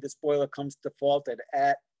can see, this boiler comes defaulted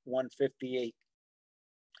at 158.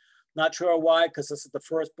 Not sure why, because this is the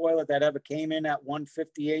first boiler that ever came in at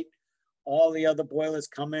 158. All the other boilers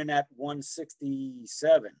come in at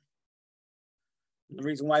 167. And the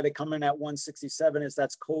reason why they come in at 167 is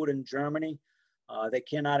that's code in Germany. They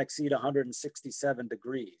cannot exceed 167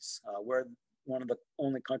 degrees. We're one of the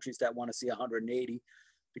only countries that want to see 180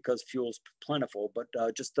 because fuel's plentiful, but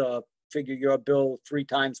just figure your bill 3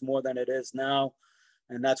 times more than it is now.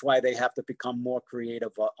 And that's why they have to become more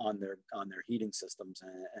creative on their heating systems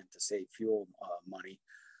and to save fuel money.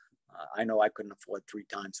 I know I couldn't afford 3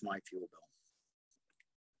 times my fuel bill.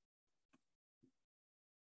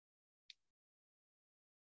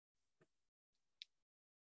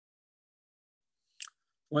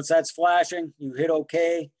 Once that's flashing, you hit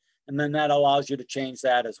OK, and then that allows you to change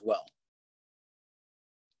that as well.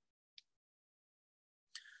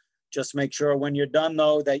 Just make sure when you're done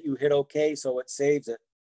though that you hit OK so it saves it,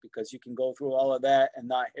 because you can go through all of that and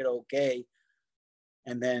not hit OK,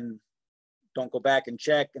 and then don't go back and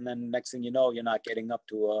check, and then next thing you know, you're not getting up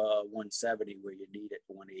to 170 where you need it,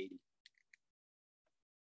 180.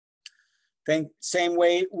 Same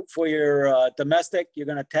way for your domestic, you're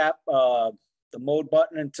gonna tap the mode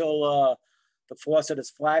button until the faucet is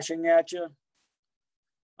flashing at you.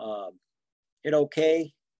 Hit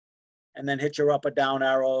OK, and then hit your up or down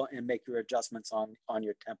arrow and make your adjustments on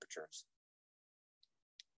your temperatures.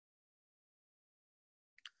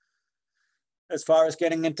 As far as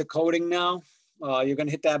getting into coding now, you're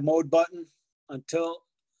gonna hit that mode button until,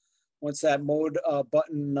 once that mode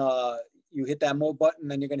button, you hit that mode button,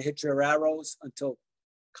 then you're gonna hit your arrows until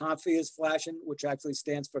Confi is flashing, which actually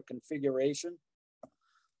stands for configuration.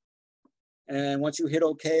 And once you hit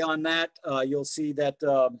OK on that, you'll see that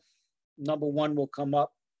number 1 will come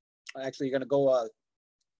up. Actually, you're gonna go,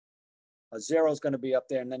 a 0 is gonna be up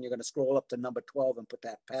there, and then you're gonna scroll up to number 12 and put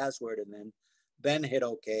that password in, then hit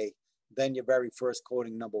OK. Then your very first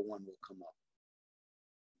coding, number 1, will come up.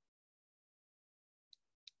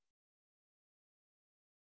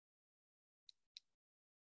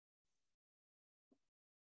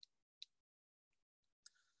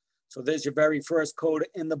 So there's your very first code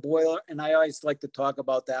in the boiler. And I always like to talk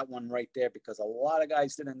about that one right there, because a lot of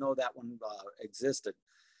guys didn't know that one existed.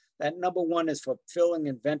 That number 1 is for filling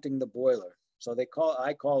and venting the boiler. So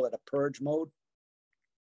I call it a purge mode.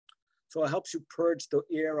 So it helps you purge the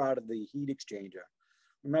air out of the heat exchanger.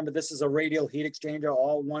 Remember, this is a radial heat exchanger,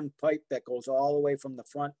 all one pipe that goes all the way from the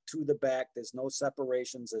front to the back. There's no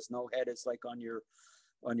separations. There's no headers like on your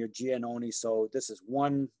Giannoni. So this is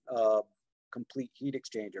one complete heat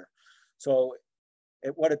exchanger. So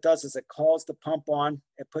what it does is it calls the pump on.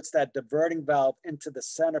 It puts that diverting valve into the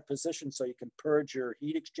center position so you can purge your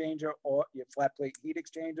heat exchanger or your flat plate heat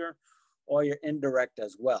exchanger or your indirect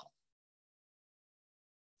as well.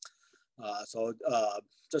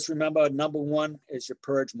 Just remember, number 1 is your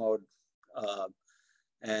purge mode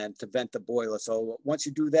and to vent the boiler. So once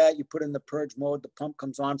you do that, you put in the purge mode, the pump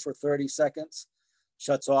comes on for 30 seconds,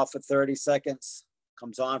 shuts off for 30 seconds,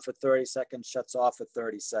 comes on for 30 seconds, shuts off for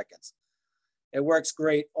 30 seconds. It works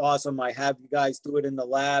great, awesome. I have you guys do it in the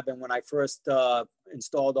lab. And when I first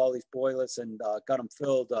installed all these boilers and got them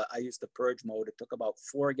filled, I used the purge mode. It took about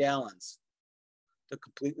 4 gallons to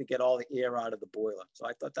completely get all the air out of the boiler. So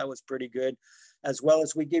I thought that was pretty good. As well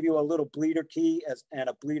as we give you a little bleeder key and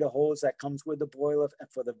a bleeder hose that comes with the boiler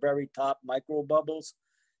for the very top micro bubbles.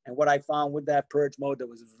 And what I found with that purge mode, there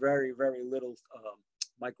was very, very little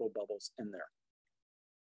micro bubbles in there.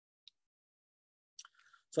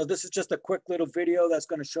 So this is just a quick little video that's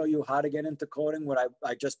going to show you how to get into coding, what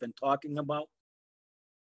I just been talking about.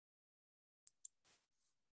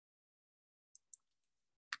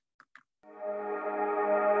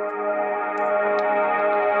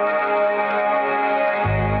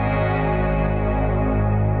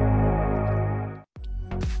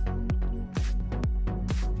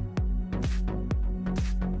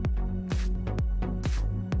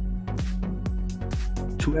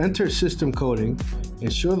 To enter system coding,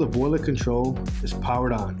 ensure the boiler control is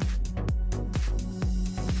powered on.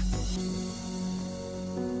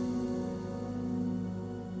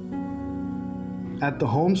 At the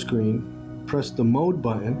home screen, press the mode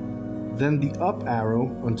button, then the up arrow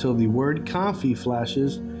until the word Confi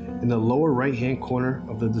flashes in the lower right-hand corner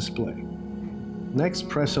of the display. Next,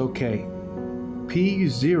 press OK.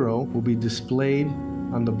 P0 will be displayed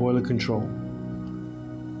on the boiler control.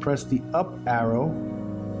 Press the up arrow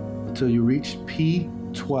until you reach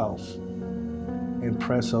P12 and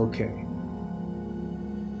press OK.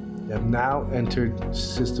 You have now entered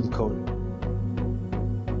system coding.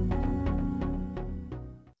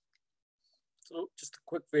 So just a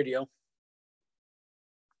quick video.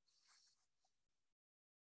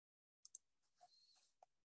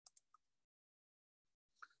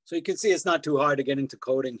 So you can see it's not too hard to get into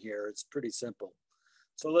coding here. It's pretty simple.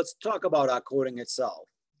 So let's talk about our coding itself.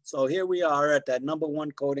 So here we are at that number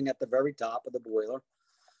 1 coding at the very top of the boiler.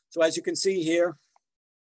 So as you can see here,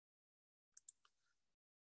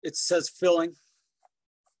 it says filling,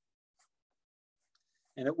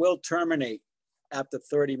 and it will terminate after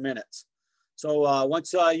 30 minutes. So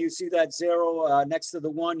once you see that 0 next to the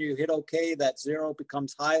 1, you hit OK, that 0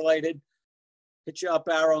 becomes highlighted. Hit your up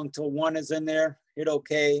arrow until 1 is in there, hit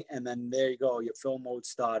OK, and then there you go, your fill mode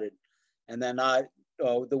started. And then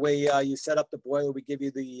the way you set up the boiler, we give you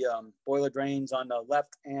the boiler drains on the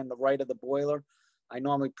left and the right of the boiler. I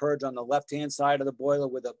normally purge on the left-hand side of the boiler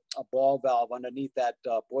with a ball valve underneath that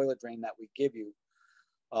boiler drain that we give you.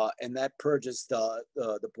 And that purges the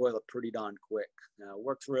boiler pretty darn quick. It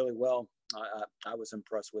works really well. I was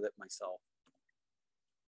impressed with it myself.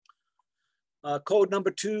 Code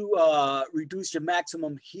number 2, reduce your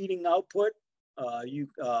maximum heating output. The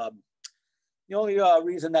only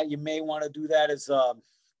reason that you may want to do that is,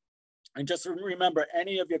 and just remember,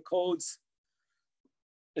 any of your codes,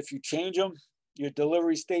 if you change them, your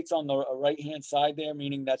delivery state's on the right-hand side there,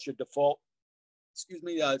 meaning that's your default. Excuse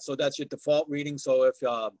me. So that's your default reading. So if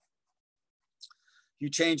you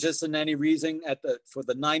change this in any reason for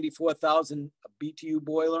the 94,000 BTU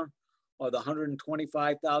boiler or the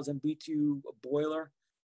 125,000 BTU boiler,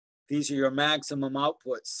 these are your maximum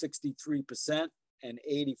outputs, 63% and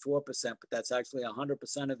 84%, but that's actually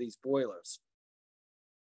 100% of these boilers.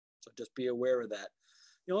 So just be aware of that.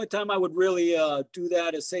 The only time I would really do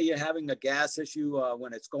that is say you're having a gas issue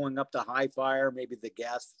when it's going up to high fire, maybe the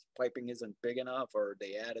gas piping isn't big enough or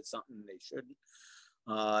they added something they shouldn't.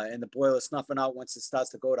 And the boiler snuffing out once it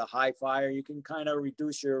starts to go to high fire, you can kind of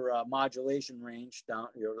reduce your modulation range down,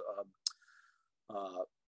 your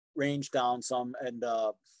range down some, and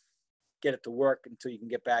get it to work until you can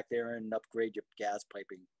get back there and upgrade your gas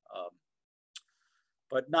piping.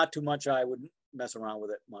 But not too much. I wouldn't mess around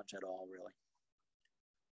with it much at all, really.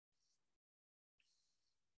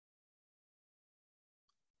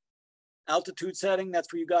 Altitude setting, that's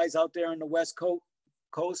for you guys out there in the West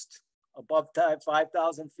Coast, above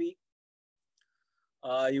 5,000 feet.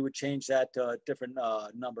 You would change that to different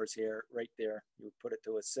numbers here, right there. You would put it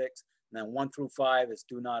to a 6, and then 1 through 5 is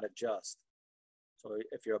do not adjust. So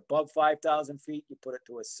if you're above 5,000 feet, you put it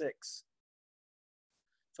to a 6.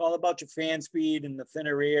 It's all about your fan speed and the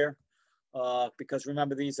thinner air, because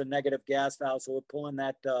remember, these are negative gas valves, so we're pulling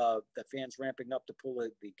that, the fan's ramping up to pull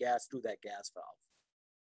the gas through that gas valve.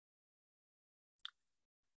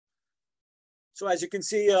 So as you can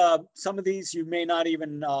see, some of these you may not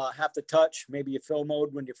even have to touch. Maybe your fill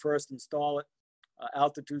mode when you first install it.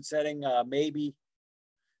 Altitude setting, maybe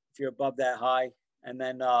if you're above that high. And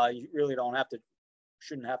then you really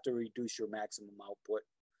shouldn't have to reduce your maximum output.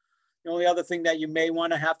 The only other thing that you may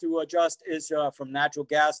want to have to adjust is from natural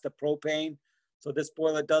gas to propane. So this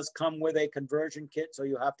boiler does come with a conversion kit. So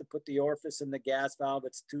you have to put the orifice in the gas valve.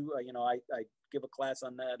 It's two, I give a class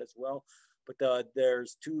on that as well. But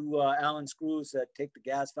there's 2 Allen screws that take the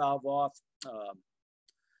gas valve off.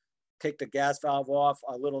 Take the gas valve off,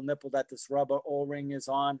 a little nipple that this rubber O-ring is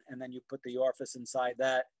on, and then you put the orifice inside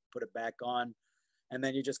that, put it back on, and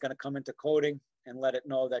then you're just gonna come into coding and let it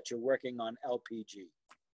know that you're working on LPG.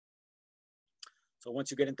 So once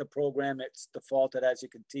you get into program, it's defaulted, as you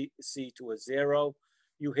can see, to a 0.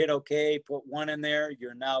 You hit OK, put 1 in there,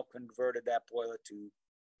 you're now converted that boiler to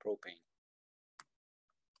propane.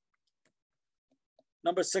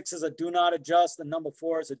 Number 6 is a do not adjust, and number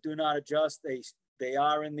 4 is a do not adjust. They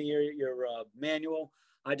are in your manual.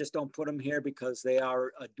 I just don't put them here because they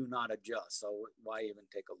are a do not adjust. So why even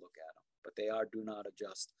take a look at them? But they are do not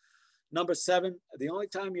adjust. Number 7, the only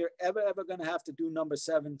time you're ever going to have to do number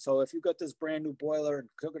 7. So if you got this brand new boiler and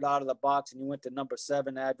took it out of the box and you went to number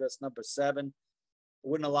 7, address number 7, it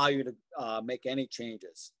wouldn't allow you to make any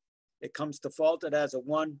changes. It comes defaulted as a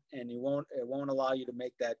 1, and it won't allow you to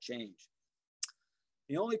make that change.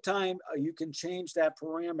 The only time you can change that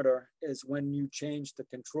parameter is when you change the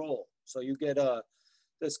control. So you get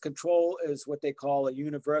this control is what they call a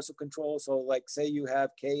universal control. So like say you have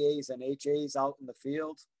KAs and HAs out in the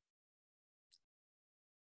field,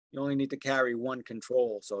 you only need to carry 1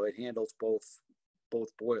 control. So it handles both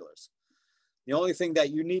boilers. The only thing that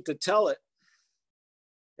you need to tell it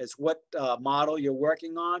is what model you're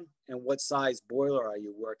working on and what size boiler are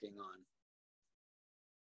you working on.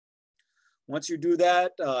 Once you do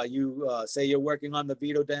that, say you're working on the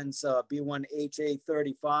Vitodens B1HA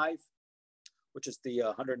 35, which is the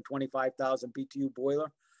 125,000 BTU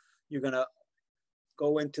boiler. You're gonna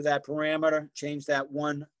go into that parameter, change that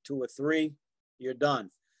 1 to a 3, you're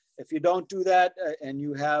done. If you don't do that and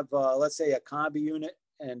you have, let's say, a combi unit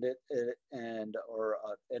or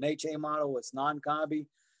an HA model, it's non-combi,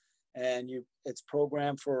 and it's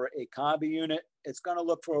programmed for a combi unit, it's going to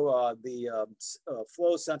look for the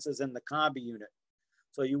flow sensors in the combi unit.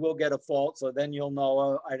 So you will get a fault. So then you'll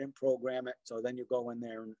know, I didn't program it. So then you go in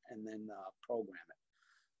there and then program it.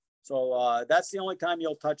 So that's the only time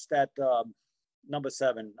you'll touch that number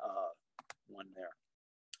 7 one there.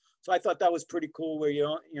 So I thought that was pretty cool, where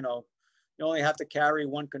you only have to carry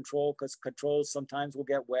 1 control, because controls sometimes will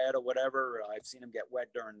get wet or whatever. I've seen them get wet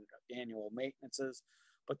during annual maintenances.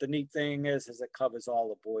 But the neat thing is it covers all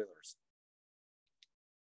the boilers.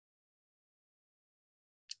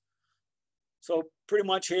 So pretty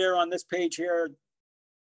much here on this page here,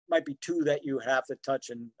 might be 2 that you have to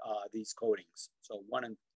touch in these coatings. So 1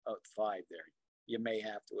 and 5 there. You may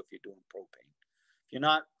have to if you're doing propane. If you're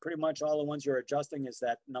not, pretty much all the ones you're adjusting is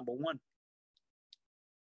that number 1.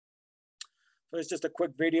 So it's just a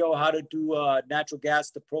quick video how to do natural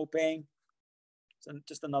gas to propane. So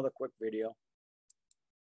just another quick video.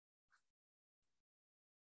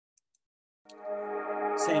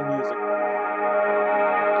 Same music.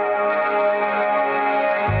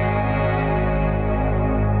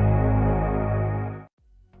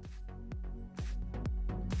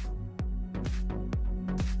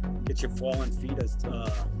 Get your fallen feet as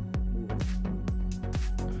moving.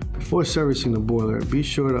 Before servicing the boiler, be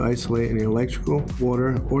sure to isolate any electrical,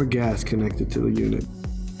 water, or gas connected to the unit.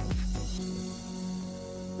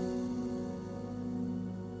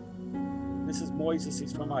 This is Moises.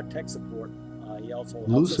 He's from our tech support. He also helps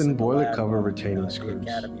Loosen us boiler lab, cover retaining the screws.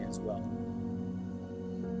 academy as well.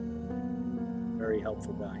 Very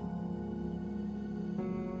helpful guy.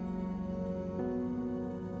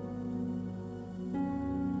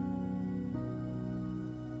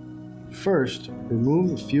 First,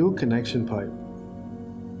 remove the fuel connection pipe.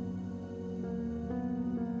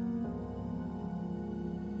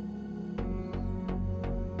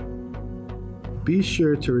 Be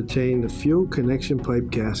sure to retain the fuel connection pipe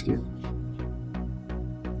gasket.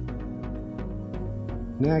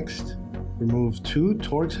 Next, remove 2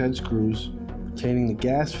 Torx head screws retaining the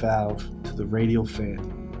gas valve to the radial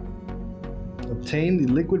fan. Obtain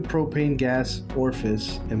the liquid propane gas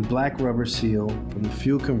orifice and black rubber seal from the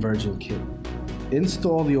fuel conversion kit.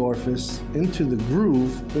 Install the orifice into the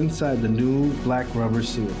groove inside the new black rubber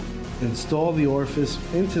seal. Install the orifice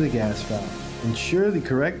into the gas valve. Ensure the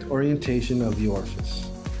correct orientation of the orifice.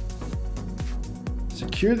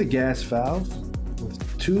 Secure the gas valve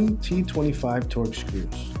with 2 T25 Torx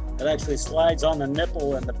screws. It actually slides on the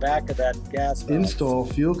nipple in the back of that gas valve. Install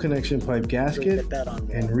fuel connection pipe gasket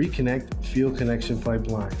and reconnect fuel connection pipe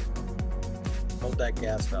line. Hold that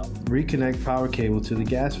gas valve. Reconnect power cable to the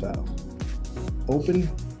gas valve. Open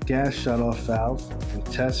gas shutoff valve and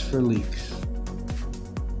test for leaks.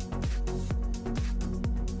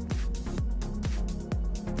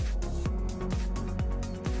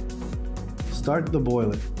 Start the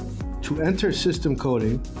boiler. To enter system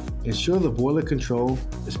coding, ensure the boiler control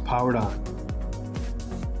is powered on.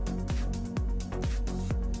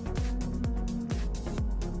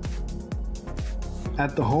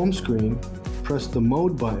 At the home screen, press the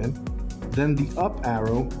mode button, then the up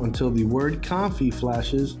arrow until the word Confi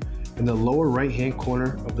flashes in the lower right-hand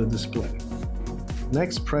corner of the display.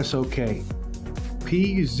 Next, press OK.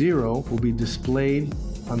 P0 will be displayed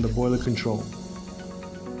on the boiler control.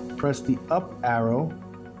 Press the up arrow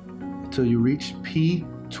until you reach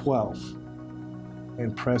P12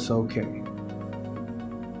 and press OK. You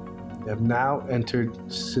have now entered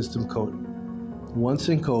system coding. Once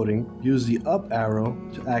in coding, use the up arrow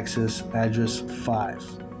to access address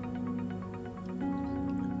 5.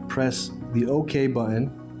 Press the OK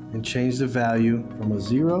button and change the value from a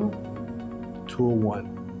 0 to a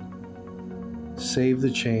 1. Save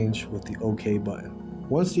the change with the OK button.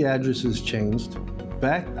 Once the address is changed,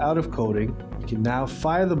 back out of coding, you can now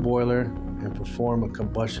fire the boiler and perform a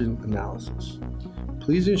combustion analysis.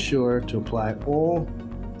 Please ensure to apply all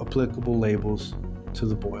applicable labels to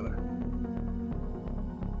the boiler.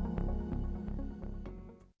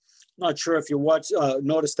 Not sure if you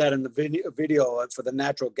noticed that in the video for the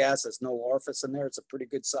natural gas, there's no orifice in there. It's a pretty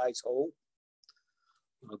good size hole.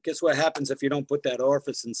 Guess what happens if you don't put that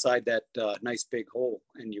orifice inside that nice big hole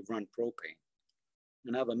and you run propane?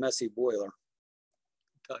 You're gonna have a messy boiler,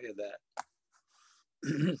 I'll tell you that.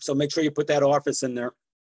 So make sure you put that orifice in there.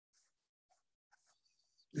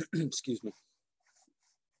 Excuse me.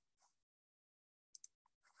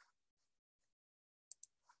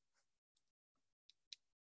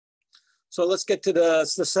 So let's get to the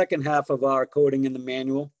second half of our coding in the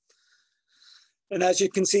manual. And as you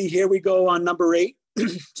can see, here we go on number 8.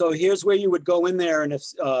 So here's where you would go in there. And if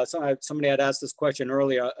somebody had asked this question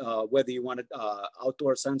earlier, whether you wanted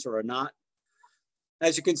outdoor sensor or not.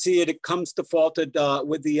 As you can see, it comes defaulted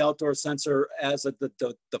with the outdoor sensor as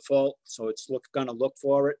the default. So it's gonna look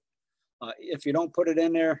for it. If you don't put it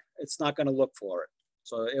in there, it's not gonna look for it.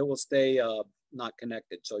 So it will stay not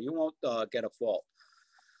connected. So you won't get a fault.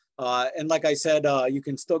 And like I said, you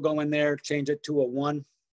can still go in there, change it to a 1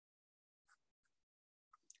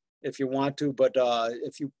 if you want to, but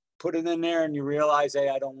if you put it in there and you realize, hey,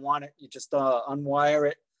 I don't want it, you just unwire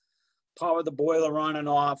it, power the boiler on and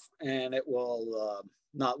off, and it will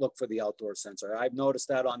not look for the outdoor sensor. I've noticed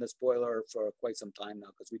that on this boiler for quite some time now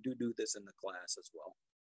because we do this in the class as well.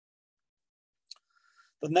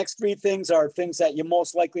 The next three things are things that you're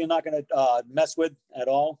most likely not going to mess with at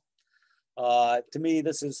all. To me,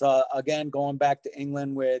 this is, again, going back to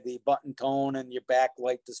England where the button tone and your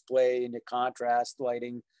backlight display and your contrast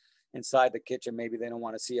lighting inside the kitchen, maybe they don't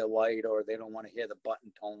want to see a light or they don't want to hear the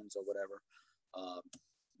button tones or whatever.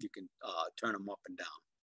 You can turn them up and down.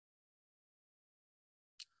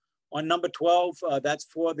 On number 12, that's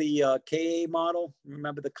for the KA model.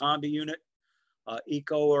 Remember the combi unit,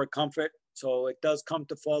 Eco or Comfort. So it does come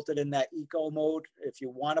defaulted in that Eco mode. If you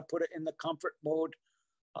want to put it in the Comfort mode,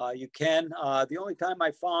 you can. The only time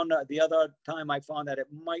I found, the other time I found that it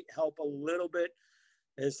might help a little bit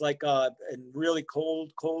is like in really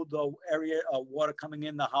cold area, water coming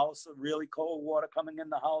in the house, really cold water coming in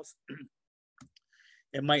the house.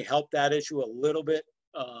 It might help that issue a little bit.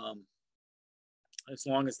 As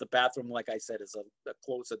long as the bathroom, like I said, is a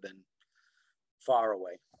closer than far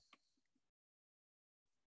away.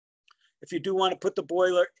 If you do want to put the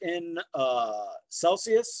boiler in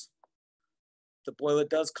Celsius, the boiler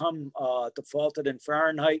does come defaulted in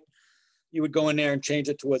Fahrenheit. You would go in there and change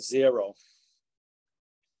it to a 0.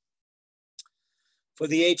 For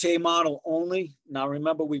the HA model only, now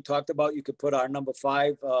remember we talked about you could put our number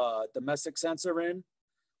 5 domestic sensor in,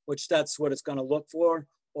 which that's what it's going to look for,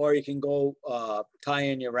 or you can go tie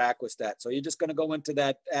in your Aquastat. So you're just going to go into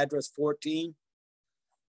that address 14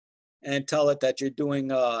 and tell it that you're doing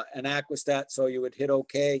an Aquastat. So you would hit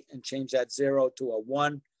OK and change that 0 to a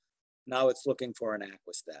 1. Now it's looking for an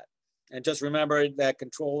Aquastat. And just remember that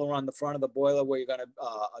controller on the front of the boiler where you're going to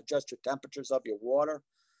adjust your temperatures of your water.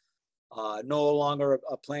 No longer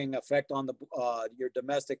playing effect on the your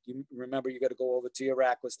domestic. You remember you got to go over to your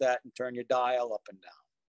Aquastat and turn your dial up and down.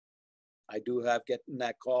 I do have getting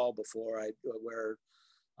that call before where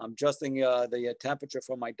I'm adjusting the temperature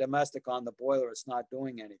for my domestic on the boiler. It's not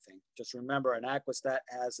doing anything. Just remember an Aquastat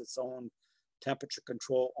has its own temperature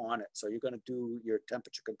control on it. So you're going to do your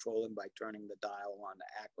temperature controlling by turning the dial on the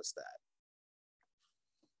Aquastat.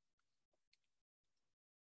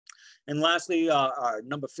 And lastly, our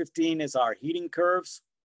number 15 is our heating curves.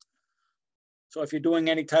 So if you're doing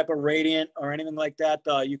any type of radiant or anything like that,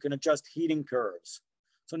 you can adjust heating curves.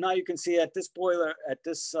 So now you can see at this boiler, at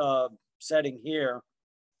this setting here,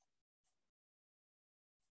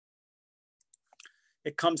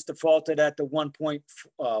 it comes defaulted at the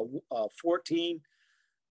 1.14.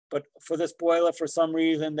 But for this boiler, for some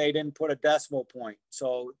reason, they didn't put a decimal point.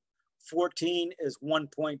 So 14 is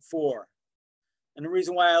 1.4. And the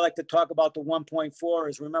reason why I like to talk about the 1.4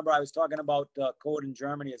 is, remember I was talking about code in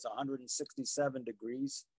Germany is 167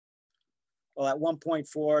 degrees. Well, at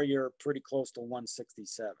 1.4, you're pretty close to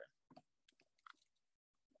 167.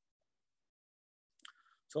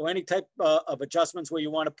 So any type of adjustments where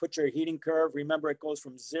you want to put your heating curve, remember it goes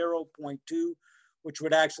from 0.2, which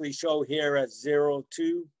would actually show here as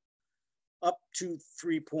 0.2, up to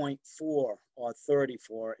 3.4 or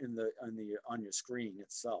 34 on your screen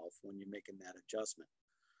itself when you're making that adjustment.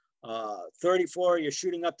 34, you're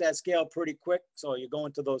shooting up that scale pretty quick. So you're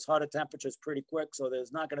going to those hotter temperatures pretty quick. So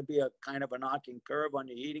there's not going to be a kind of an arcing curve on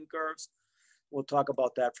your heating curves. We'll talk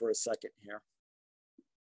about that for a second here.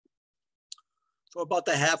 So about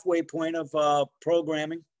the halfway point of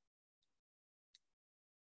programming.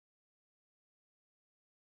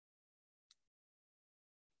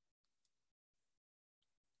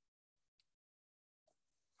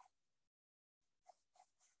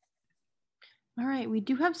 All right, we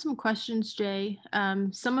do have some questions, Jay.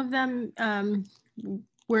 Some of them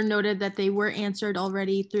were noted that they were answered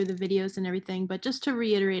already through the videos and everything, but just to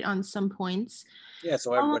reiterate on some points. Yeah,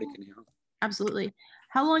 so everybody can hear. Absolutely.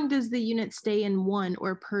 How long does the unit stay in 1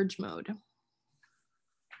 or purge mode?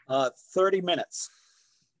 30 minutes.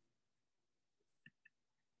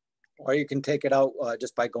 Or you can take it out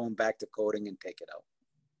just by going back to coding and take it out.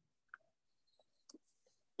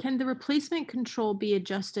 Can the replacement control be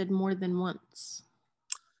adjusted more than once?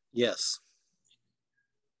 Yes.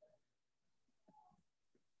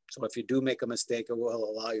 So if you do make a mistake, it will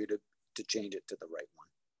allow you to change it to the right one.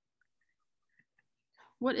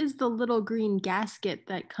 What is the little green gasket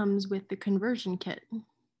that comes with the conversion kit?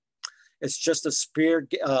 It's just a spare.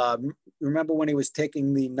 Remember when he was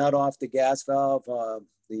taking the nut off the gas valve,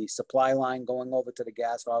 the supply line going over to the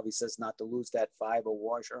gas valve, he says not to lose that fiber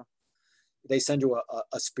washer. They send you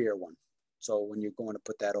a spare one. So when you're going to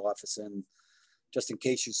put that office in, just in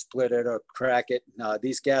case you split it or crack it,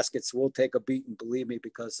 these gaskets will take a beating, believe me,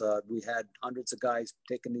 because we had hundreds of guys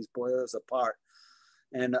taking these boilers apart.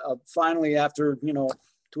 And finally, after 200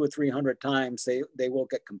 or 300 times, they will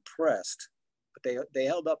get compressed. but they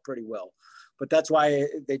held up pretty well. But that's why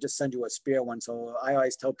they just send you a spare one. So I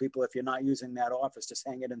always tell people, if you're not using that office, just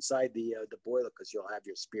hang it inside the boiler, because you'll have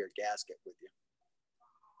your spare gasket with you.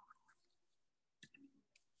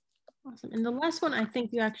 Awesome. And the last one I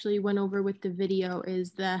think you actually went over with the video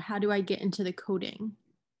is the how do I get into the coding?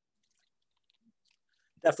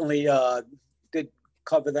 Definitely did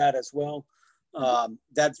cover that as well.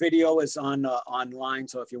 That video is on online,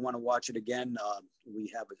 so if you want to watch it again,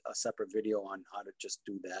 we have a separate video on how to just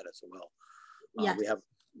do that as well. Yes.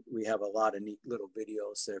 We have a lot of neat little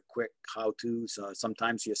videos. They're quick how-tos.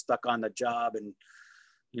 Sometimes you're stuck on the job, and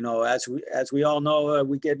you know, as we all know,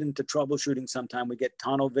 we get into troubleshooting. Sometimes we get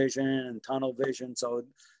tunnel vision. So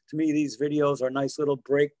to me, these videos are a nice little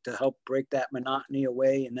break to help break that monotony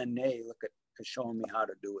away. And then, hey, look at showing me how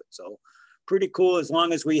to do it. So pretty cool, as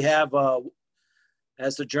long as we have,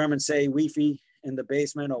 as the Germans say, Wi-Fi in the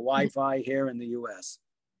basement, or Wi-Fi here in the US.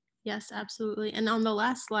 Yes, absolutely. And on the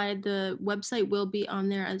last slide, the website will be on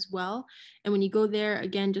there as well. And when you go there,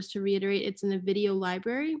 again, just to reiterate, it's in the video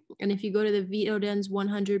library. And if you go to the Vitodens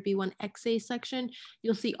 100 B1HA section,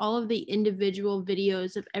 you'll see all of the individual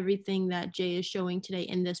videos of everything that Jay is showing today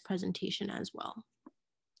in this presentation as well.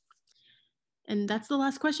 And that's the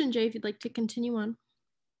last question, Jay, if you'd like to continue on.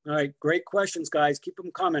 All right, great questions, guys. Keep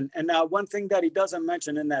them coming. And now one thing that he doesn't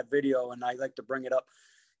mention in that video, and I like to bring it up,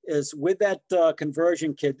 is with that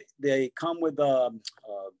conversion kit, they come with a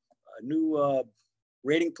new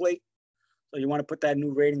rating plate. So you want to put that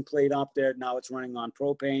new rating plate up there. Now it's running on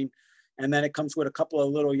propane. And then it comes with a couple of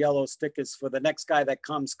little yellow stickers for the next guy that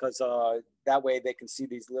comes, because that way they can see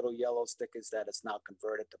these little yellow stickers that it's now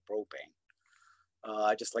converted to propane.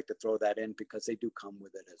 I just like to throw that in because they do come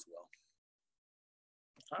with it as well.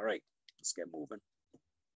 All right, let's get moving.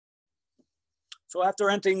 So after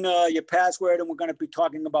entering your password, and we're going to be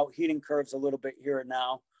talking about heating curves a little bit here and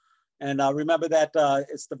now. And remember that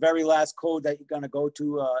it's the very last code that you're going to go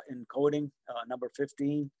to in coding, number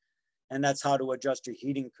 15. And that's how to adjust your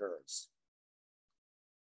heating curves.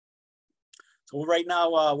 So right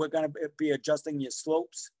now, we're going to be adjusting your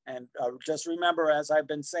slopes. And just remember, as I've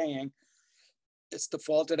been saying, it's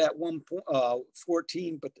defaulted at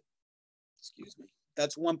 1.14, but excuse me,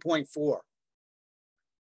 that's 1.4.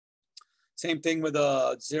 Same thing with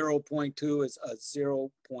 0.2 is a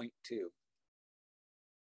 0.2.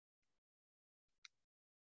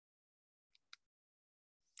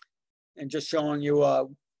 And just showing you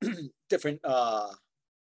different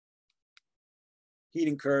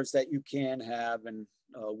heating curves that you can have, and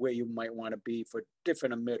where you might want to be for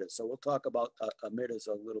different emitters. So we'll talk about emitters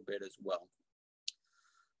a little bit as well.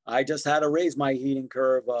 I just had to raise my heating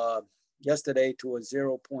curve yesterday to a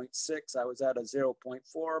 0.6. I was at a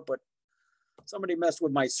 0.4, but somebody messed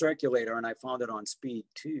with my circulator and I found it on speed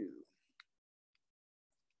 2.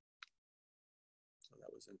 So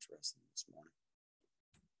that was interesting this morning.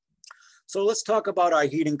 So let's talk about our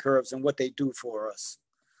heating curves and what they do for us.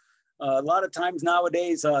 A lot of times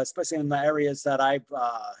nowadays, especially in the areas that I've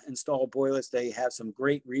installed boilers, they have some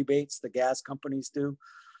great rebates, the gas companies do,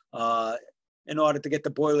 in order to get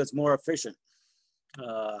the boilers more efficient.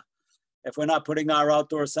 If we're not putting our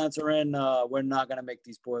outdoor sensor in, we're not going to make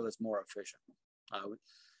these boilers more efficient.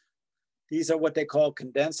 These are what they call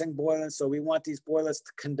condensing boilers. So we want these boilers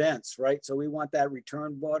to condense, right? So we want that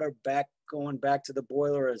return water going back to the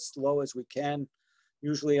boiler as low as we can,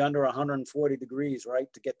 usually under 140 degrees, right?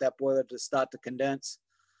 To get that boiler to start to condense.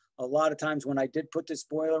 A lot of times when I did put this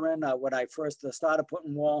boiler in, when I first started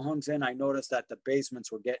putting wall hungs in, I noticed that the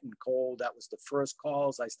basements were getting cold. That was the first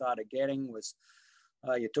calls I started getting was,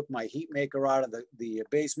 you took my heat maker out of the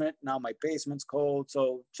basement. Now my basement's cold.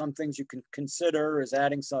 So some things you can consider is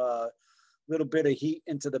adding a little bit of heat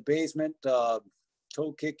into the basement,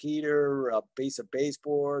 toe kick heater, a base of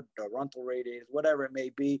baseboard, rental radiators, whatever it may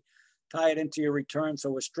be. Tie it into your return. So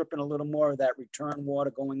we're stripping a little more of that return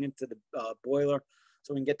water going into the boiler,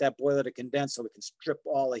 so we can get that boiler to condense, so we can strip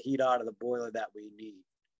all the heat out of the boiler that we need.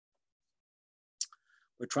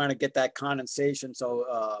 We're trying to get that condensation.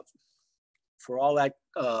 So for all that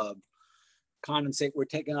condensate we're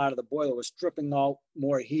taking out of the boiler, we're stripping out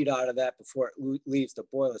more heat out of that before it leaves the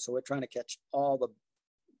boiler. So we're trying to catch all the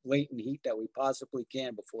latent heat that we possibly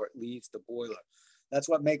can before it leaves the boiler. That's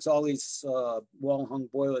what makes all these wall hung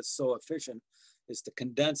boilers so efficient, is the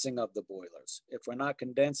condensing of the boilers. If we're not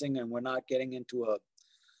condensing and we're not getting into a,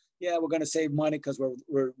 yeah, we're going to save money because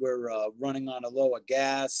we're running on a lower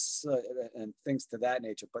gas and things to that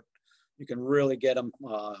nature, but you can really get them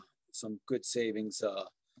some good savings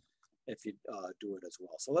if you do it as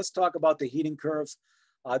well. So let's talk about the heating curves.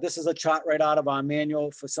 This is a chart right out of our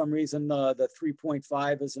manual. For some reason, the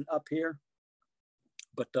 3.5 isn't up here.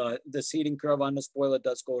 But this heating curve on this boiler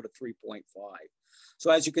does go to 3.5.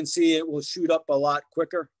 So as you can see, it will shoot up a lot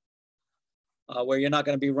quicker, where you're not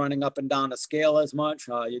going to be running up and down the scale as much.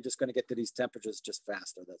 You're just going to get to these temperatures just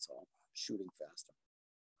faster. That's all, shooting faster.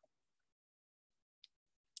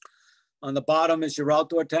 On the bottom is your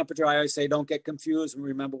outdoor temperature. I always say don't get confused and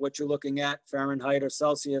remember what you're looking at, Fahrenheit or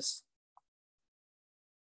Celsius.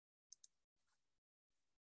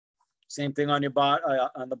 Same thing on your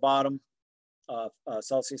on the bottom,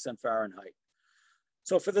 Celsius and Fahrenheit.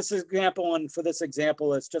 So for this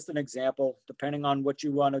example, it's just an example, depending on what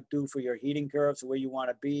you want to do for your heating curves, where you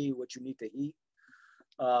want to be, what you need to heat.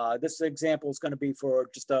 This example is going to be for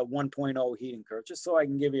just a 1.0 heating curve, just so I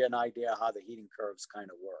can give you an idea how the heating curves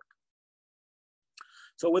kind of work.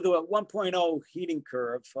 So with a 1.0 heating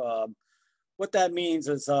curve, what that means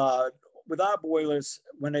is with our boilers,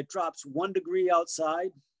 when it drops 1 degree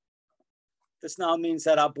outside, this now means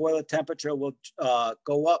that our boiler temperature will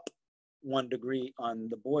go up 1 degree on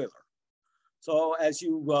the boiler. So as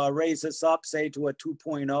you raise this up, say to a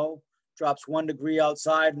 2.0, drops 1 degree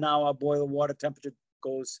outside, now our boiler water temperature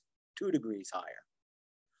goes 2 degrees higher.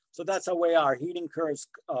 So that's the way our heating curves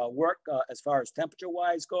work as far as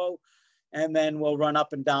temperature-wise go. And then we'll run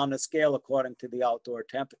up and down the scale according to the outdoor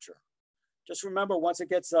temperature. Just remember, once it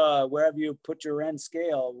gets wherever you put your end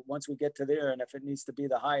scale, once we get to there, and if it needs to be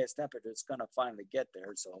the highest temperature, it's going to finally get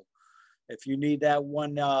there. So if you need that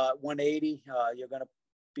 180, you're going to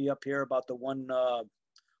be up here about the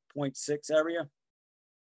 1.6 area.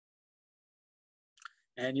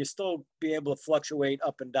 And you still be able to fluctuate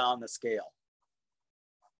up and down the scale.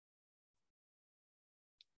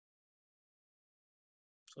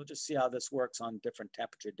 So just see how this works on different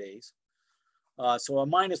temperature days. So a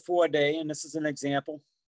 -4 day, and this is an example,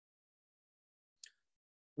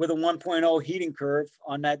 with a 1.0 heating curve.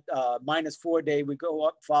 On that -4 day, we go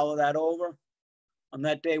up, follow that over. On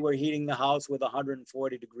that day, we're heating the house with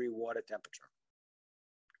 140 degree water temperature.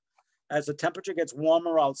 As the temperature gets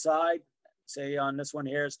warmer outside, say on this one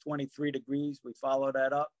here, it's 23 degrees, we follow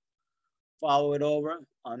that up, follow it over.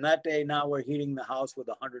 On that day, now we're heating the house with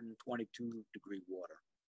 122 degree water.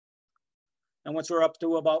 And once we're up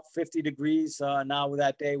to about 50 degrees, now with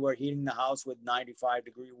that day, we're heating the house with 95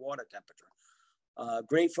 degree water temperature.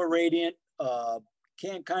 Great for radiant.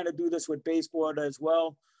 Can kind of do this with baseboard as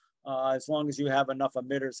well, as long as you have enough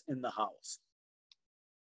emitters in the house.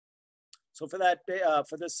 So for that day,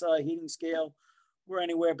 for this heating scale, we're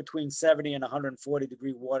anywhere between 70 and 140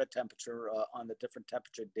 degree water temperature on the different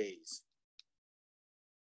temperature days.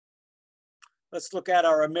 Let's look at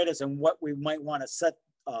our emitters and what we might want to set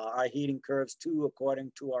our heating curves to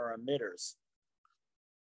according to our emitters.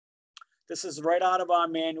 This is right out of our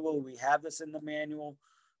manual. We have this in the manual.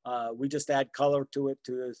 We just add color to it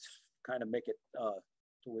to kind of make it to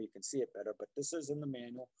where you can see it better, but this is in the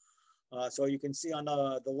manual. So you can see on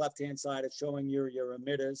the left-hand side, it's showing your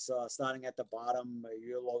emitters, starting at the bottom,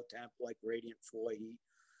 your low temp, like radiant floor heat,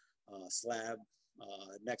 slab.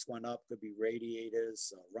 Next one up could be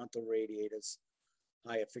radiators, rental radiators,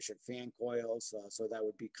 high efficient fan coils. So that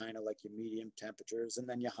would be kind of like your medium temperatures. And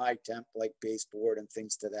then your high temp, like baseboard and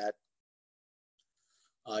things to that,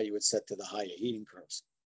 you would set to the higher heating curves.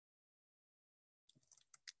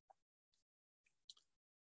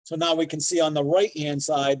 So now we can see on the right-hand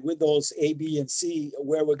side with those A, B, and C,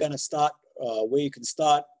 where we're gonna start, where you can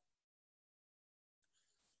start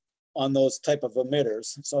on those type of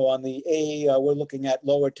emitters. So on the A, we're looking at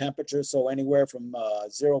lower temperatures, so anywhere from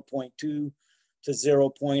 0.2 to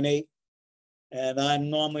 0.8. And I'm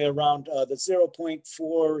normally around the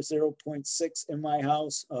 0.4, 0.6 in my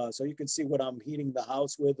house. So you can see what I'm heating the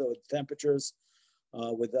house with, the temperatures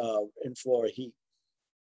with in-floor heat.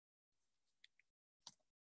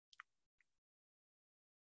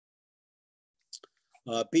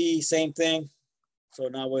 B, same thing. So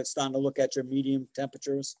now we're starting to look at your medium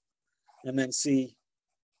temperatures, and then C,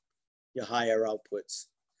 your higher outputs.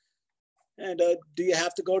 And do you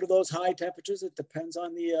have to go to those high temperatures? It depends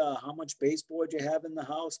on the how much baseboard you have in the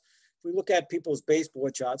house. If we look at people's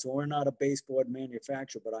baseboard charts, well, we're not a baseboard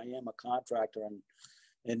manufacturer, but I am a contractor.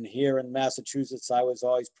 And here in Massachusetts, I was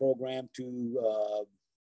always programmed to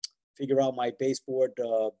figure out my baseboard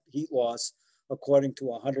heat loss according to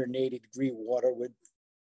 180 degree water with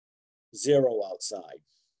 0 outside.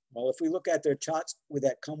 Well, if we look at their charts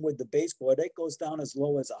that come with the baseboard, it goes down as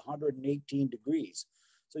low as 118 degrees.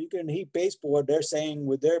 So you can heat baseboard. They're saying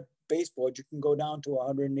with their baseboard, you can go down to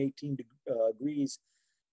 118 degrees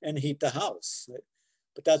and heat the house.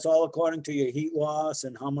 But that's all according to your heat loss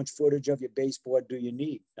and how much footage of your baseboard do you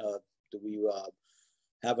need. Do we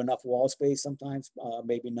have enough wall space sometimes,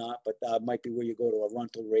 maybe not, but might be where you go to a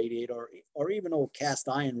rental radiator or even old cast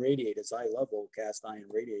iron radiators. I love old cast iron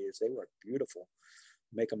radiators. They work beautiful.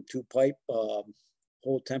 Make them 2-pipe,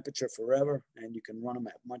 hold temperature forever, and you can run them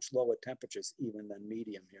at much lower temperatures even than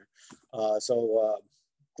medium here.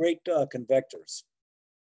 Great convectors.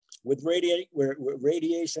 With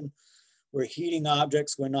radiation, we're heating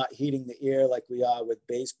objects. We're not heating the air like we are with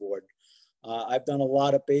baseboard. I've done a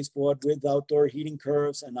lot of baseboard with outdoor heating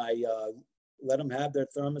curves, and I let them have their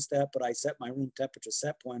thermostat, but I set my room temperature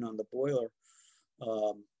set point on the boiler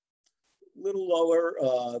a little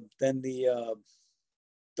lower than the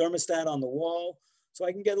thermostat on the wall, so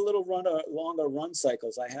I can get a little longer run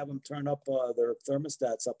cycles. I have them turn up their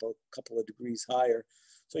thermostats up a couple of degrees higher,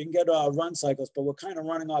 so you can get run cycles, but we're kind of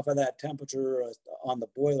running off of that temperature on the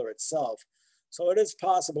boiler itself. So it is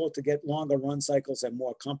possible to get longer run cycles and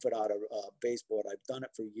more comfort out of baseboard. I've done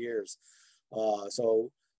it for years. So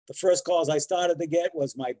the first calls I started to get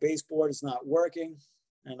was my baseboard is not working.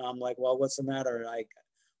 And I'm like, well, what's the matter?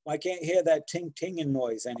 I can't hear that ting-tinging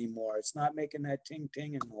noise anymore. It's not making that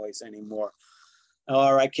ting-tinging noise anymore.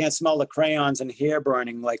 Or I can't smell the crayons and hair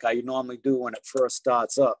burning like I normally do when it first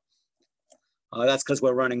starts up. That's because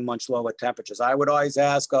we're running much lower temperatures. I would always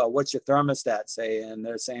ask, what's your thermostat say? And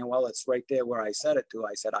they're saying, well, it's right there where I set it to.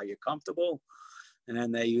 I said, are you comfortable? And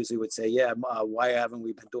then they usually would say, yeah, why haven't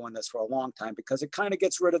we been doing this for a long time? Because it kind of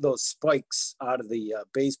gets rid of those spikes out of the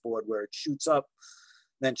baseboard where it shoots up,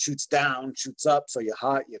 then shoots down, shoots up. So you're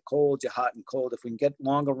hot, you're cold, you're hot and cold. If we can get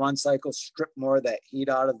longer run cycles, strip more of that heat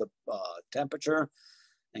out of the temperature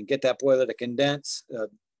and get that boiler to condense,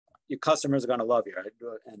 your customers are going to love you,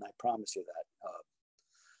 and I promise you that.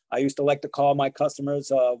 I used to like to call my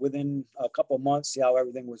customers within a couple of months, see how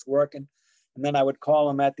everything was working. And then I would call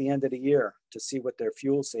them at the end of the year to see what their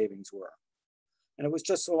fuel savings were. And it was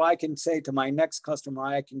just so I can say to my next customer,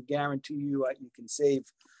 I can guarantee you you can save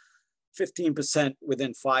 15%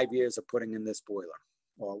 within 5 years of putting in this boiler,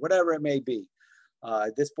 or whatever it may be.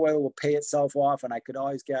 This boiler will pay itself off, and I could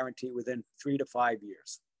always guarantee within 3 to 5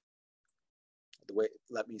 years. The way,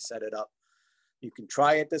 let me set it up. You can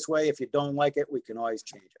try it this way. If you don't like it, we can always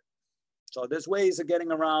change it. So there's ways of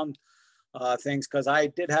getting around things, because I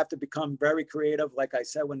did have to become very creative. Like I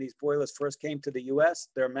said, when these boilers first came to the US,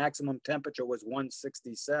 their maximum temperature was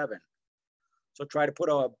 167. So try to put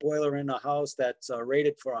a boiler in a house that's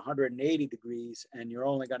rated for 180 degrees, and you're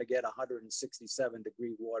only going to get 167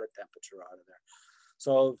 degree water temperature out of there.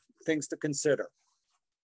 So things to consider.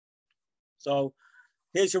 So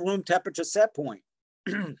here's your room temperature set point.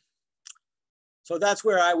 So that's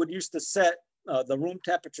where I would used to set the room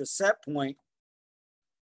temperature set point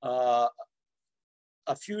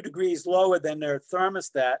a few degrees lower than their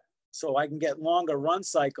thermostat, so I can get longer run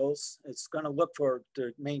cycles. It's going to look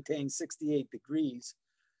to maintain 68 degrees,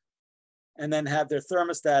 and then have their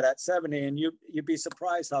thermostat at 70, and you'd be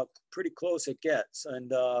surprised how pretty close it gets,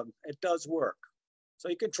 and it does work. So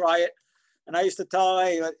you can try it. And I used to tell,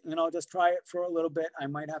 hey, just try it for a little bit. I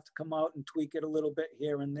might have to come out and tweak it a little bit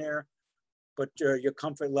here and there, but your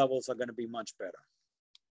comfort levels are going to be much better.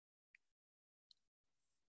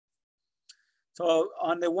 So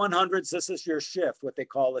on the 100s, this is your shift, what they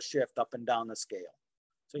call a shift up and down the scale.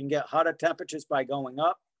 So you can get hotter temperatures by going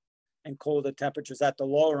up, and colder temperatures at the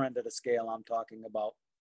lower end of the scale I'm talking about.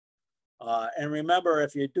 And remember,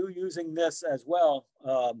 if you do using this as well,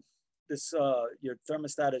 your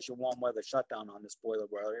thermostat is your warm weather shutdown on this boiler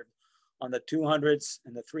boiler. On the 200s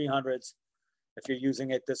and the 300s, if you're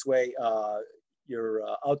using it this way, your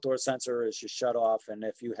outdoor sensor is your shut off. And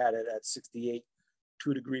if you had it at 68,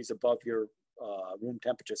 2 degrees above your room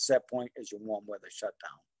temperature set point, is your warm weather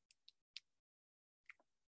shutdown.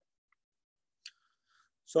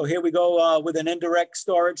 So here we go with an indirect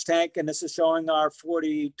storage tank, and this is showing our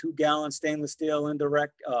 42-gallon stainless steel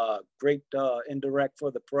indirect, great indirect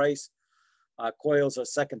for the price. Coils are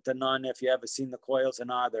second to none. If you ever seen the coils,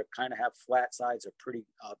 and they kind of have flat sides, are pretty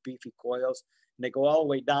beefy coils, and they go all the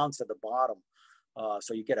way down to the bottom.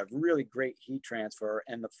 So you get a really great heat transfer,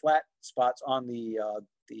 and the flat spots on the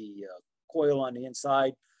coil on the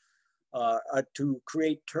inside are to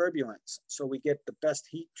create turbulence. So we get the best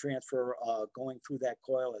heat transfer going through that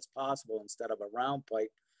coil as possible, instead of a round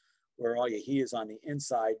pipe where all your heat is on the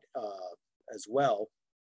inside as well.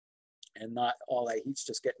 And not all that heat's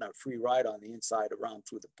just getting a free ride on the inside around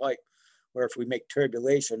through the pipe. Where if we make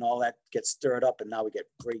turbulation, all that gets stirred up, and now we get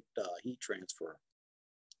great heat transfer.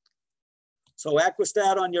 So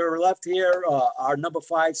Aquastat on your left here, our number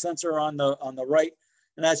 5 sensor on the right.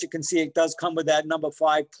 And as you can see, it does come with that number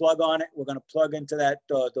 5 plug on it. We're going to plug into that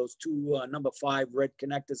those two number 5 red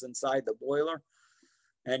connectors inside the boiler,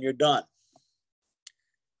 and you're done.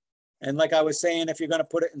 And like I was saying, if you're going to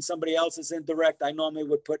put it in somebody else's indirect, I normally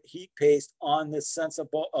would put heat paste on this sensor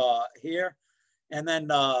here, and then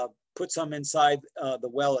put some inside the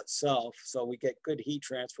well itself, so we get good heat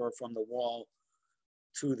transfer from the wall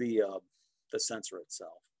to the sensor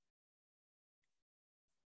itself.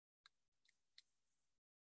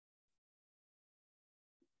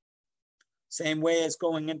 Same way as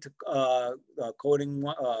going into coding,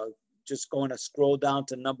 just going to scroll down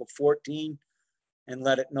to number 14 and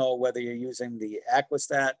let it know whether you're using the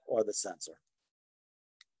aquastat or the sensor.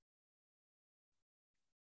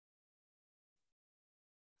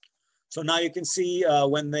 So now you can see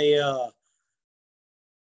when they,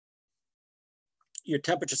 your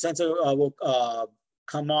temperature sensor will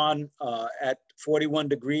come on at 41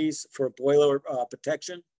 degrees for boiler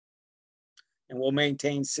protection. And we'll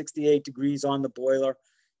maintain 68 degrees on the boiler,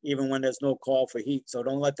 even when there's no call for heat. So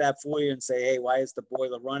don't let that fool you and say, hey, why is the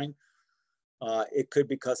boiler running? It could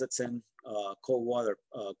be because it's in cold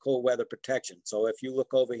weather protection. So if you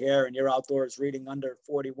look over here and your outdoors reading under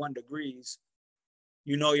 41 degrees,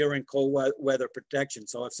 you know you're in cold weather protection.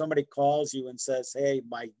 So if somebody calls you and says, hey,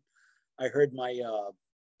 I heard my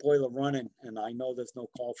boiler running and I know there's no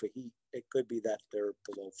call for heat, it could be that they're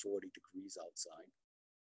below 40 degrees outside.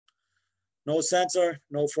 No sensor,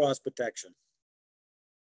 no frost protection.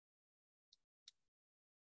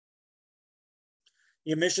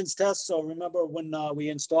 The emissions test. So remember when we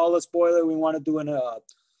install this boiler, we want to do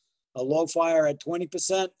a low fire at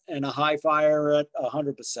 20% and a high fire at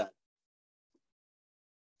 100%.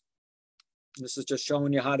 This is just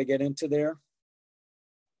showing you how to get into there.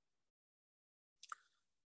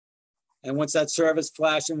 And once that service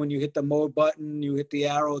flashing, when you hit the mode button, you hit the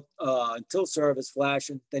arrow until service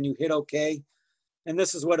flashing, then you hit OK. And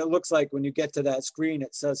this is what it looks like when you get to that screen.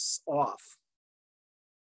 It says off.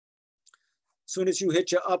 As soon as you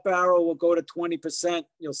hit your up arrow, we'll go to 20%.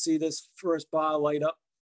 You'll see this first bar light up.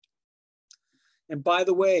 And by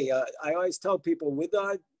the way, I always tell people with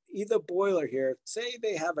either boiler here, say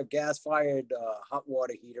they have a gas-fired hot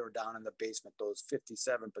water heater down in the basement, those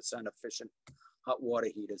 57% efficient hot water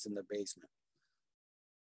heaters in the basement.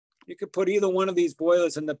 You could put either one of these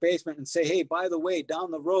boilers in the basement and say, hey, by the way, down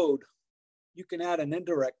the road, you can add an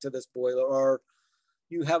indirect to this boiler, or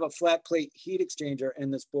you have a flat plate heat exchanger in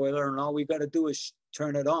this boiler and all we got to do is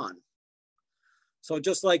turn it on. So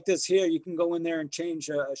just like this here, you can go in there and change,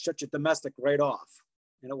 shut your domestic right off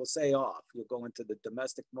and it will say off. You'll go into the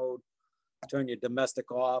domestic mode, turn your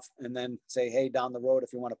domestic off, and then say, hey, down the road,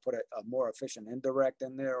 if you want to put a more efficient indirect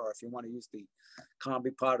in there, or if you want to use the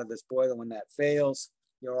combi part of this boiler when that fails,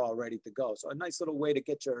 you're all ready to go. So a nice little way to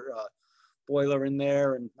get your boiler in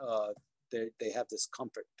there, and they have this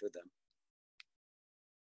comfort to them.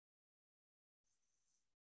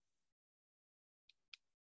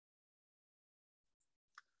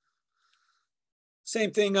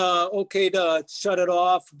 Same thing, okay to shut it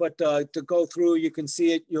off, but to go through, you can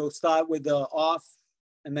see it, you'll start with off,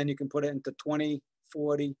 and then you can put it into 20,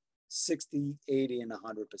 40, 60, 80, and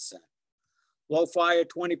 100%. Low fire,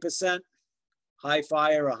 20%, high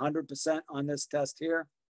fire, 100% on this test here.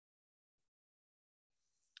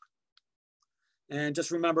 And just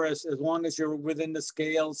remember, as long as you're within the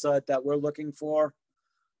scales that we're looking for,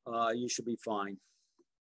 you should be fine.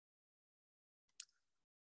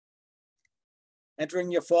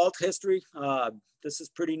 Entering your fault history. This is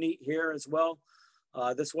pretty neat here as well.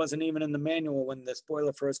 This wasn't even in the manual when the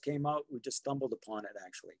spoiler first came out. We just stumbled upon it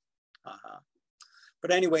actually.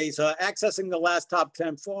 But anyways, accessing the last top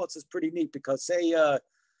 10 faults is pretty neat because say you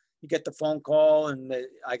get the phone call and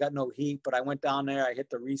I got no heat, but I went down there, I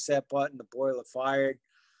hit the reset button, the boiler fired.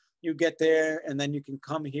 You get there and then you can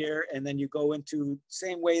come here and then you go into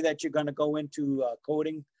same way that you're gonna go into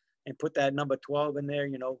coding and put that number 12 in there,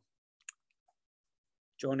 you know,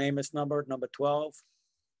 Joe Namath number 12.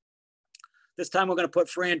 This time we're going to put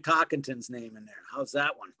Fran Tarkenton's name in there. How's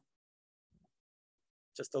that one?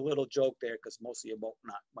 Just a little joke there because most of you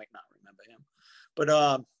might not remember him.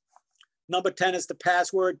 But number 10 is the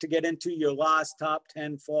password to get into your last top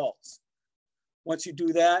 10 faults. Once you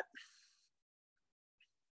do that,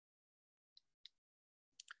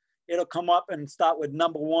 it'll come up and start with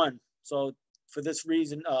number 1. So for this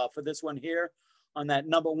reason, for this one here, on that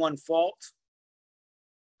number 1 fault,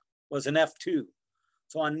 was an F2.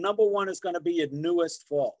 So on number 1 is going to be your newest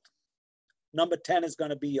fault. Number 10 is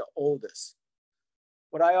going to be your oldest.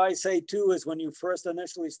 What I always say too is when you first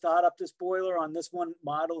initially start up this boiler on this one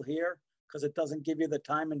model here, because it doesn't give you the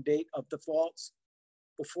time and date of the faults,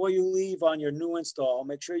 before you leave on your new install,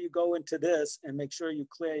 make sure you go into this and make sure you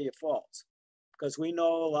clear your faults. Because we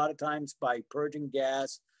know a lot of times by purging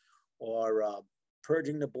gas or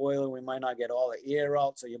purging the boiler, we might not get all the air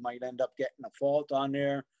out, so you might end up getting a fault on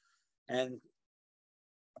there. And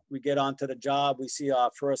we get onto the job, we see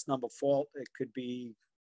our first number fault. It could be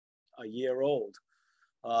a year old.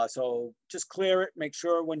 So just clear it. Make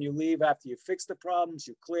sure when you leave after you fix the problems,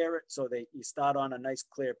 you clear it so that you start on a nice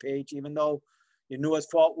clear page, even though your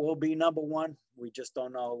newest fault will be number one. We just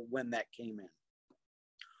don't know when that came in.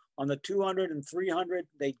 On the 200 and 300,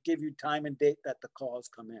 they give you time and date that the calls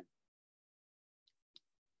come in.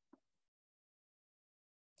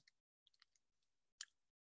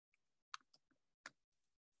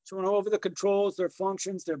 So went over the controls, their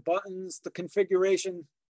functions, their buttons, the configuration.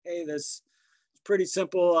 Hey, this is pretty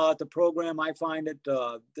simple to program. I find it,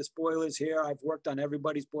 this boiler's here. I've worked on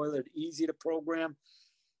everybody's boiler. Easy to program,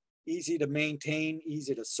 easy to maintain,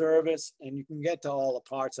 easy to service, and you can get to all the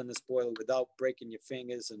parts on this boiler without breaking your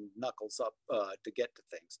fingers and knuckles up to get to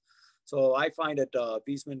things. So I find that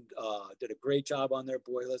Viessmann did a great job on their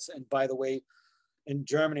boilers. And by the way, in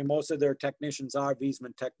Germany, most of their technicians are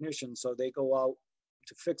Viessmann technicians, so they go out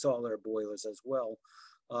to fix all their boilers as well.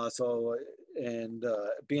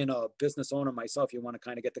 Being a business owner myself, you want to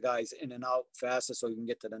kind of get the guys in and out faster so you can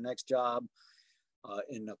get to the next job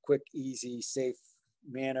in a quick, easy, safe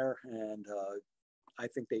manner. And I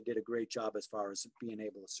think they did a great job as far as being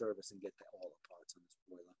able to service and get to all the parts on this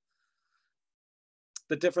boiler.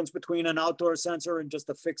 The difference between an outdoor sensor and just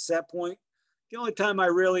a fixed set point. The only time I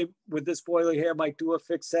really, with this boiler here, might do a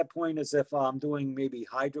fixed set point is if I'm doing maybe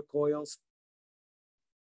hydrocoils,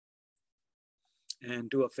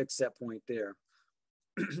 and do a fixed set point there.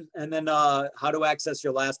 And then how to access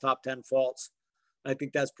your last top 10 faults. I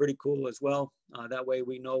think that's pretty cool as well. That way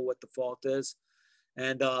we know what the fault is.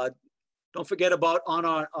 And don't forget about on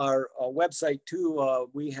our website too,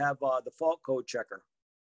 we have the fault code checker.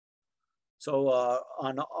 So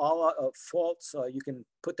on all faults, you can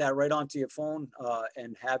put that right onto your phone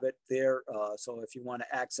and have it there. So if you want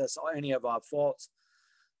to access any of our faults,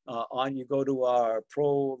 you go to our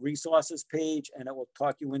Pro Resources page, and it will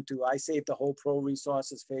talk you into, I saved the whole Pro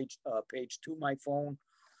Resources page to my phone,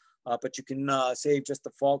 but you can save just the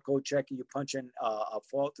fault code checker. You punch in a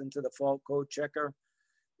fault into the fault code checker.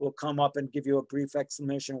 We'll come up and give you a brief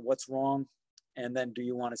explanation of what's wrong, and then do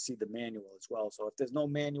you want to see the manual as well? So if there's no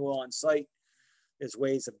manual on site, there's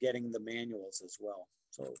ways of getting the manuals as well.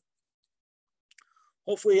 So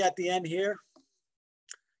hopefully at the end here,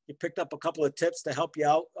 you picked up a couple of tips to help you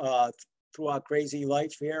out through our crazy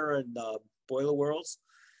life here in boiler worlds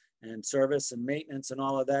and service and maintenance and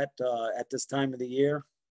all of that at this time of the year.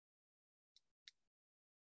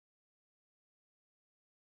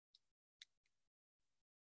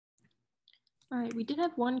 All right, we did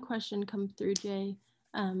have one question come through, Jay,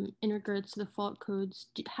 in regards to the fault codes.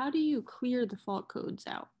 How do you clear the fault codes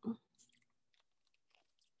out?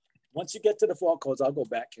 Once you get to the fault codes, I'll go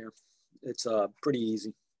back here. It's pretty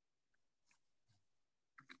easy.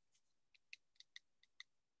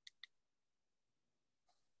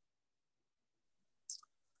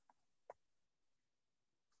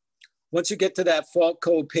 Once you get to that fault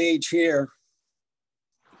code page here,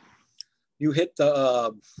 you hit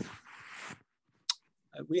the,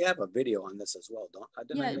 we have a video on this as well,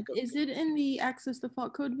 is it in the Access the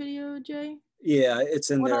Fault Code video, Jay? Yeah,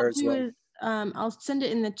 it's in there as well. I'll send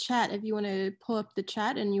it in the chat if you want to pull up the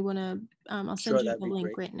chat and you want to, I'll send you the link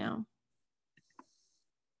right now.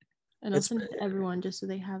 And I'll send it to everyone just so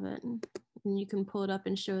they have it and you can pull it up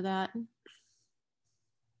and show that.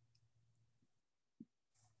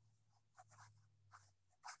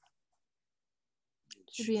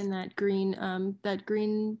 Should be in that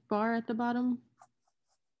green bar at the bottom.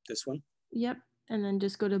 This one? Yep. And then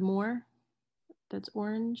just go to more. That's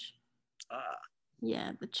orange. Ah.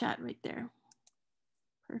 Yeah, the chat right there.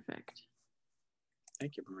 Perfect.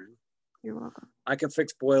 Thank you, Marina. You're welcome. I can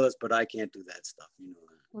fix boilers, but I can't do that stuff. You know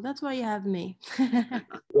that. Well, that's why you have me.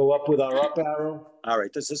 Go up with our up arrow. All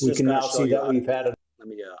right, this is we just can now see that we've had it. Let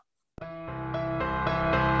me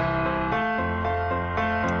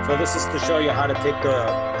So this is to show you how to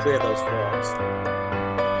clear those faults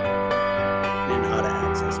and how to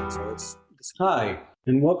access it. So it's Hi,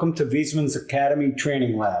 and welcome to Viessmann's Academy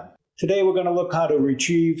Training Lab. Today we're going to look how to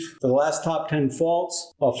retrieve the last top 10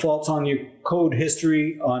 faults or faults on your code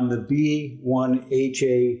history on the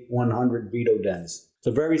B1HA 100 Vitodens. It's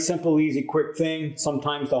a very simple, easy, quick thing.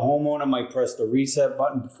 Sometimes the homeowner might press the reset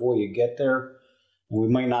button before you get there. We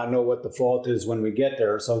might not know what the fault is when we get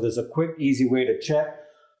there. So there's a quick, easy way to check.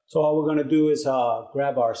 So all we're going to do is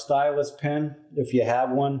grab our stylus pen, if you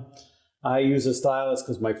have one. I use a stylus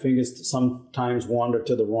because my fingers sometimes wander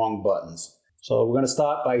to the wrong buttons. So we're going to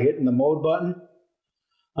start by hitting the mode button.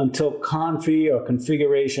 until confi or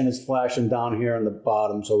configuration is flashing down here on the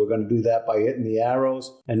bottom. So we're going to do that by hitting the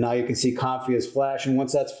arrows. And now you can see confi is flashing.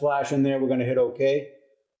 Once that's flashing there, we're going to hit OK.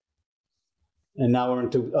 And now we're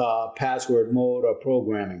into password mode or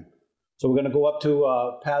programming. So we're going to go up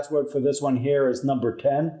to password for this one here is number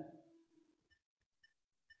 10.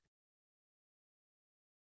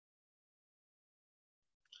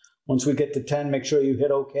 Once we get to 10, make sure you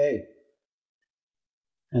hit OK.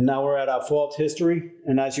 And now we're at our fault history.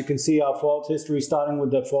 And as you can see, our fault history, starting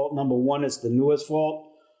with the fault number 1, is the newest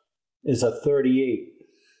fault, is a 38.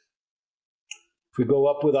 If we go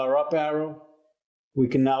up with our up arrow, we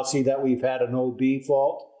can now see that we've had an OB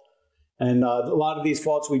fault. And a lot of these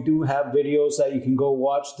faults, we do have videos that you can go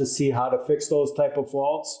watch to see how to fix those type of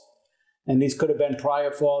faults. And these could have been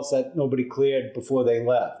prior faults that nobody cleared before they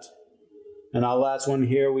left. And our last one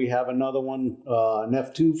here, we have another one, an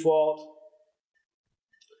F2 fault.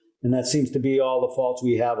 And that seems to be all the faults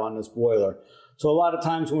we have on this boiler. So a lot of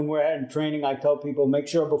times when we're in training, I tell people, make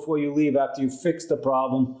sure before you leave, after you fix the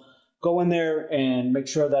problem, go in there and make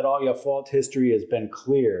sure that all your fault history has been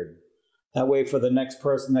cleared. That way for the next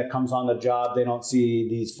person that comes on the job, they don't see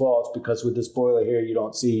these faults, because with this boiler here, you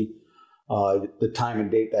don't see the time and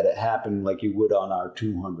date that it happened like you would on our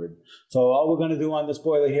 200. So all we're going to do on this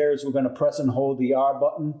boiler here is we're going to press and hold the R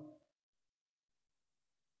button.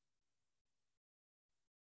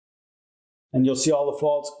 And you'll see all the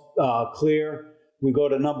faults clear. We go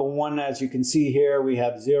to number 1, as you can see here, we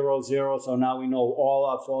have 0, 0. So now we know all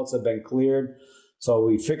our faults have been cleared. So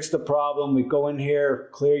we fix the problem. We go in here,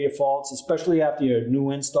 clear your faults, especially after your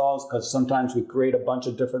new installs, because sometimes we create a bunch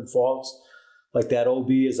of different faults. Like that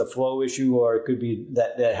OB is a flow issue, or it could be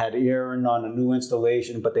that they had air in on a new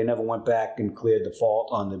installation, but they never went back and cleared the fault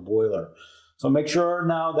on the boiler. So make sure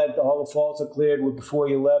now that all the faults are cleared before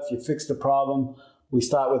you left, you fix the problem. We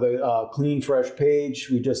start with a clean, fresh page.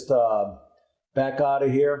 We just back out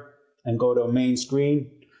of here and go to a main screen.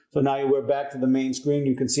 So now we're back to the main screen.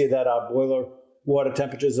 You can see that our boiler water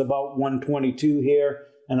temperature is about 122 here,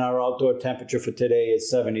 and our outdoor temperature for today is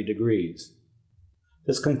 70 degrees.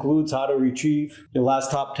 This concludes how to retrieve your last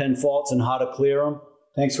top 10 faults and how to clear them.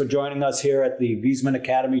 Thanks for joining us here at the Viessmann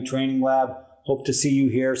Academy Training Lab. Hope to see you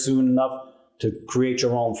here soon enough to create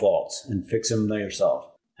your own faults and fix them yourself.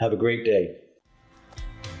 Have a great day.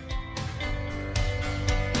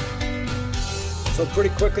 So pretty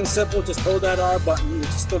quick and simple, just hold that R button. You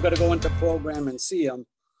still got to go into program and see them.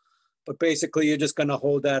 But basically, you're just going to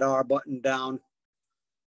hold that R button down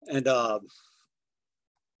and you're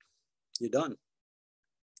done.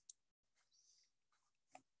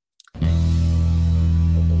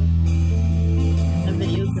 The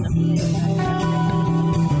video's gonna play.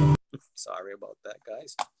 Sorry about that,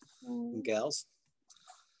 guys and gals.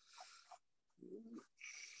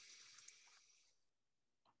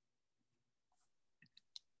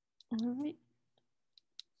 All right.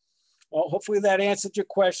 Well, hopefully that answered your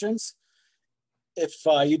questions. If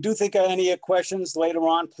you do think of any questions later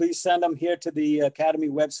on, please send them here to the Academy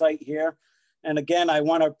website here. And again, I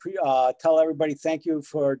want to tell everybody thank you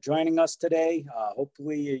for joining us today.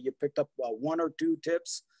 Hopefully you picked up 1 or 2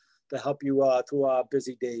 tips to help you through our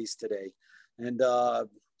busy days today. And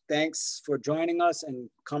thanks for joining us, and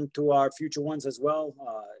come to our future ones as well.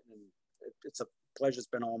 It's a pleasure. It's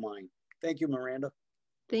been all mine. Thank you, Miranda.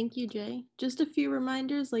 Thank you, Jay. Just a few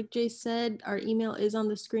reminders. Like Jay said, our email is on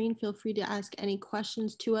the screen. Feel free to ask any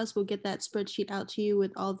questions to us. We'll get that spreadsheet out to you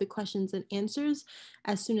with all the questions and answers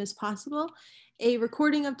as soon as possible. A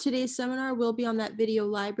recording of today's seminar will be on that video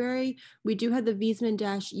library. We do have the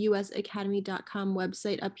Viessmann-usacademy.com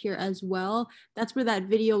website up here as well. That's where that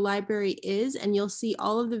video library is, and you'll see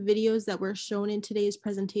all of the videos that were shown in today's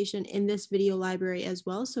presentation in this video library as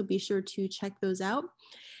well. So be sure to check those out.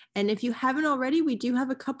 And if you haven't already, we do have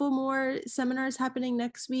a couple more seminars happening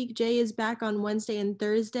next week. Jay is back on Wednesday and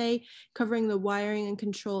Thursday, covering the wiring and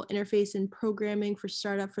control interface and programming for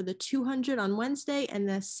startup for the 200 on Wednesday and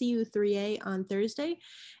the CU3A on Thursday.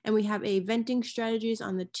 And we have a venting strategies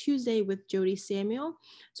on the Tuesday with Jody Samuel.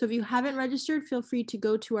 So if you haven't registered, feel free to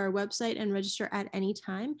go to our website and register at any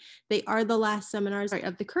time. They are the last seminars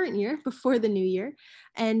of the current year before the new year.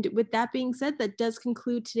 And with that being said, that does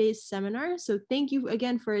conclude today's seminar. So thank you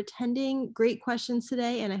again for attending. Great questions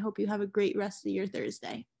today, and I hope you have a great rest of your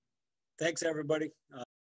Thursday. Thanks, everybody.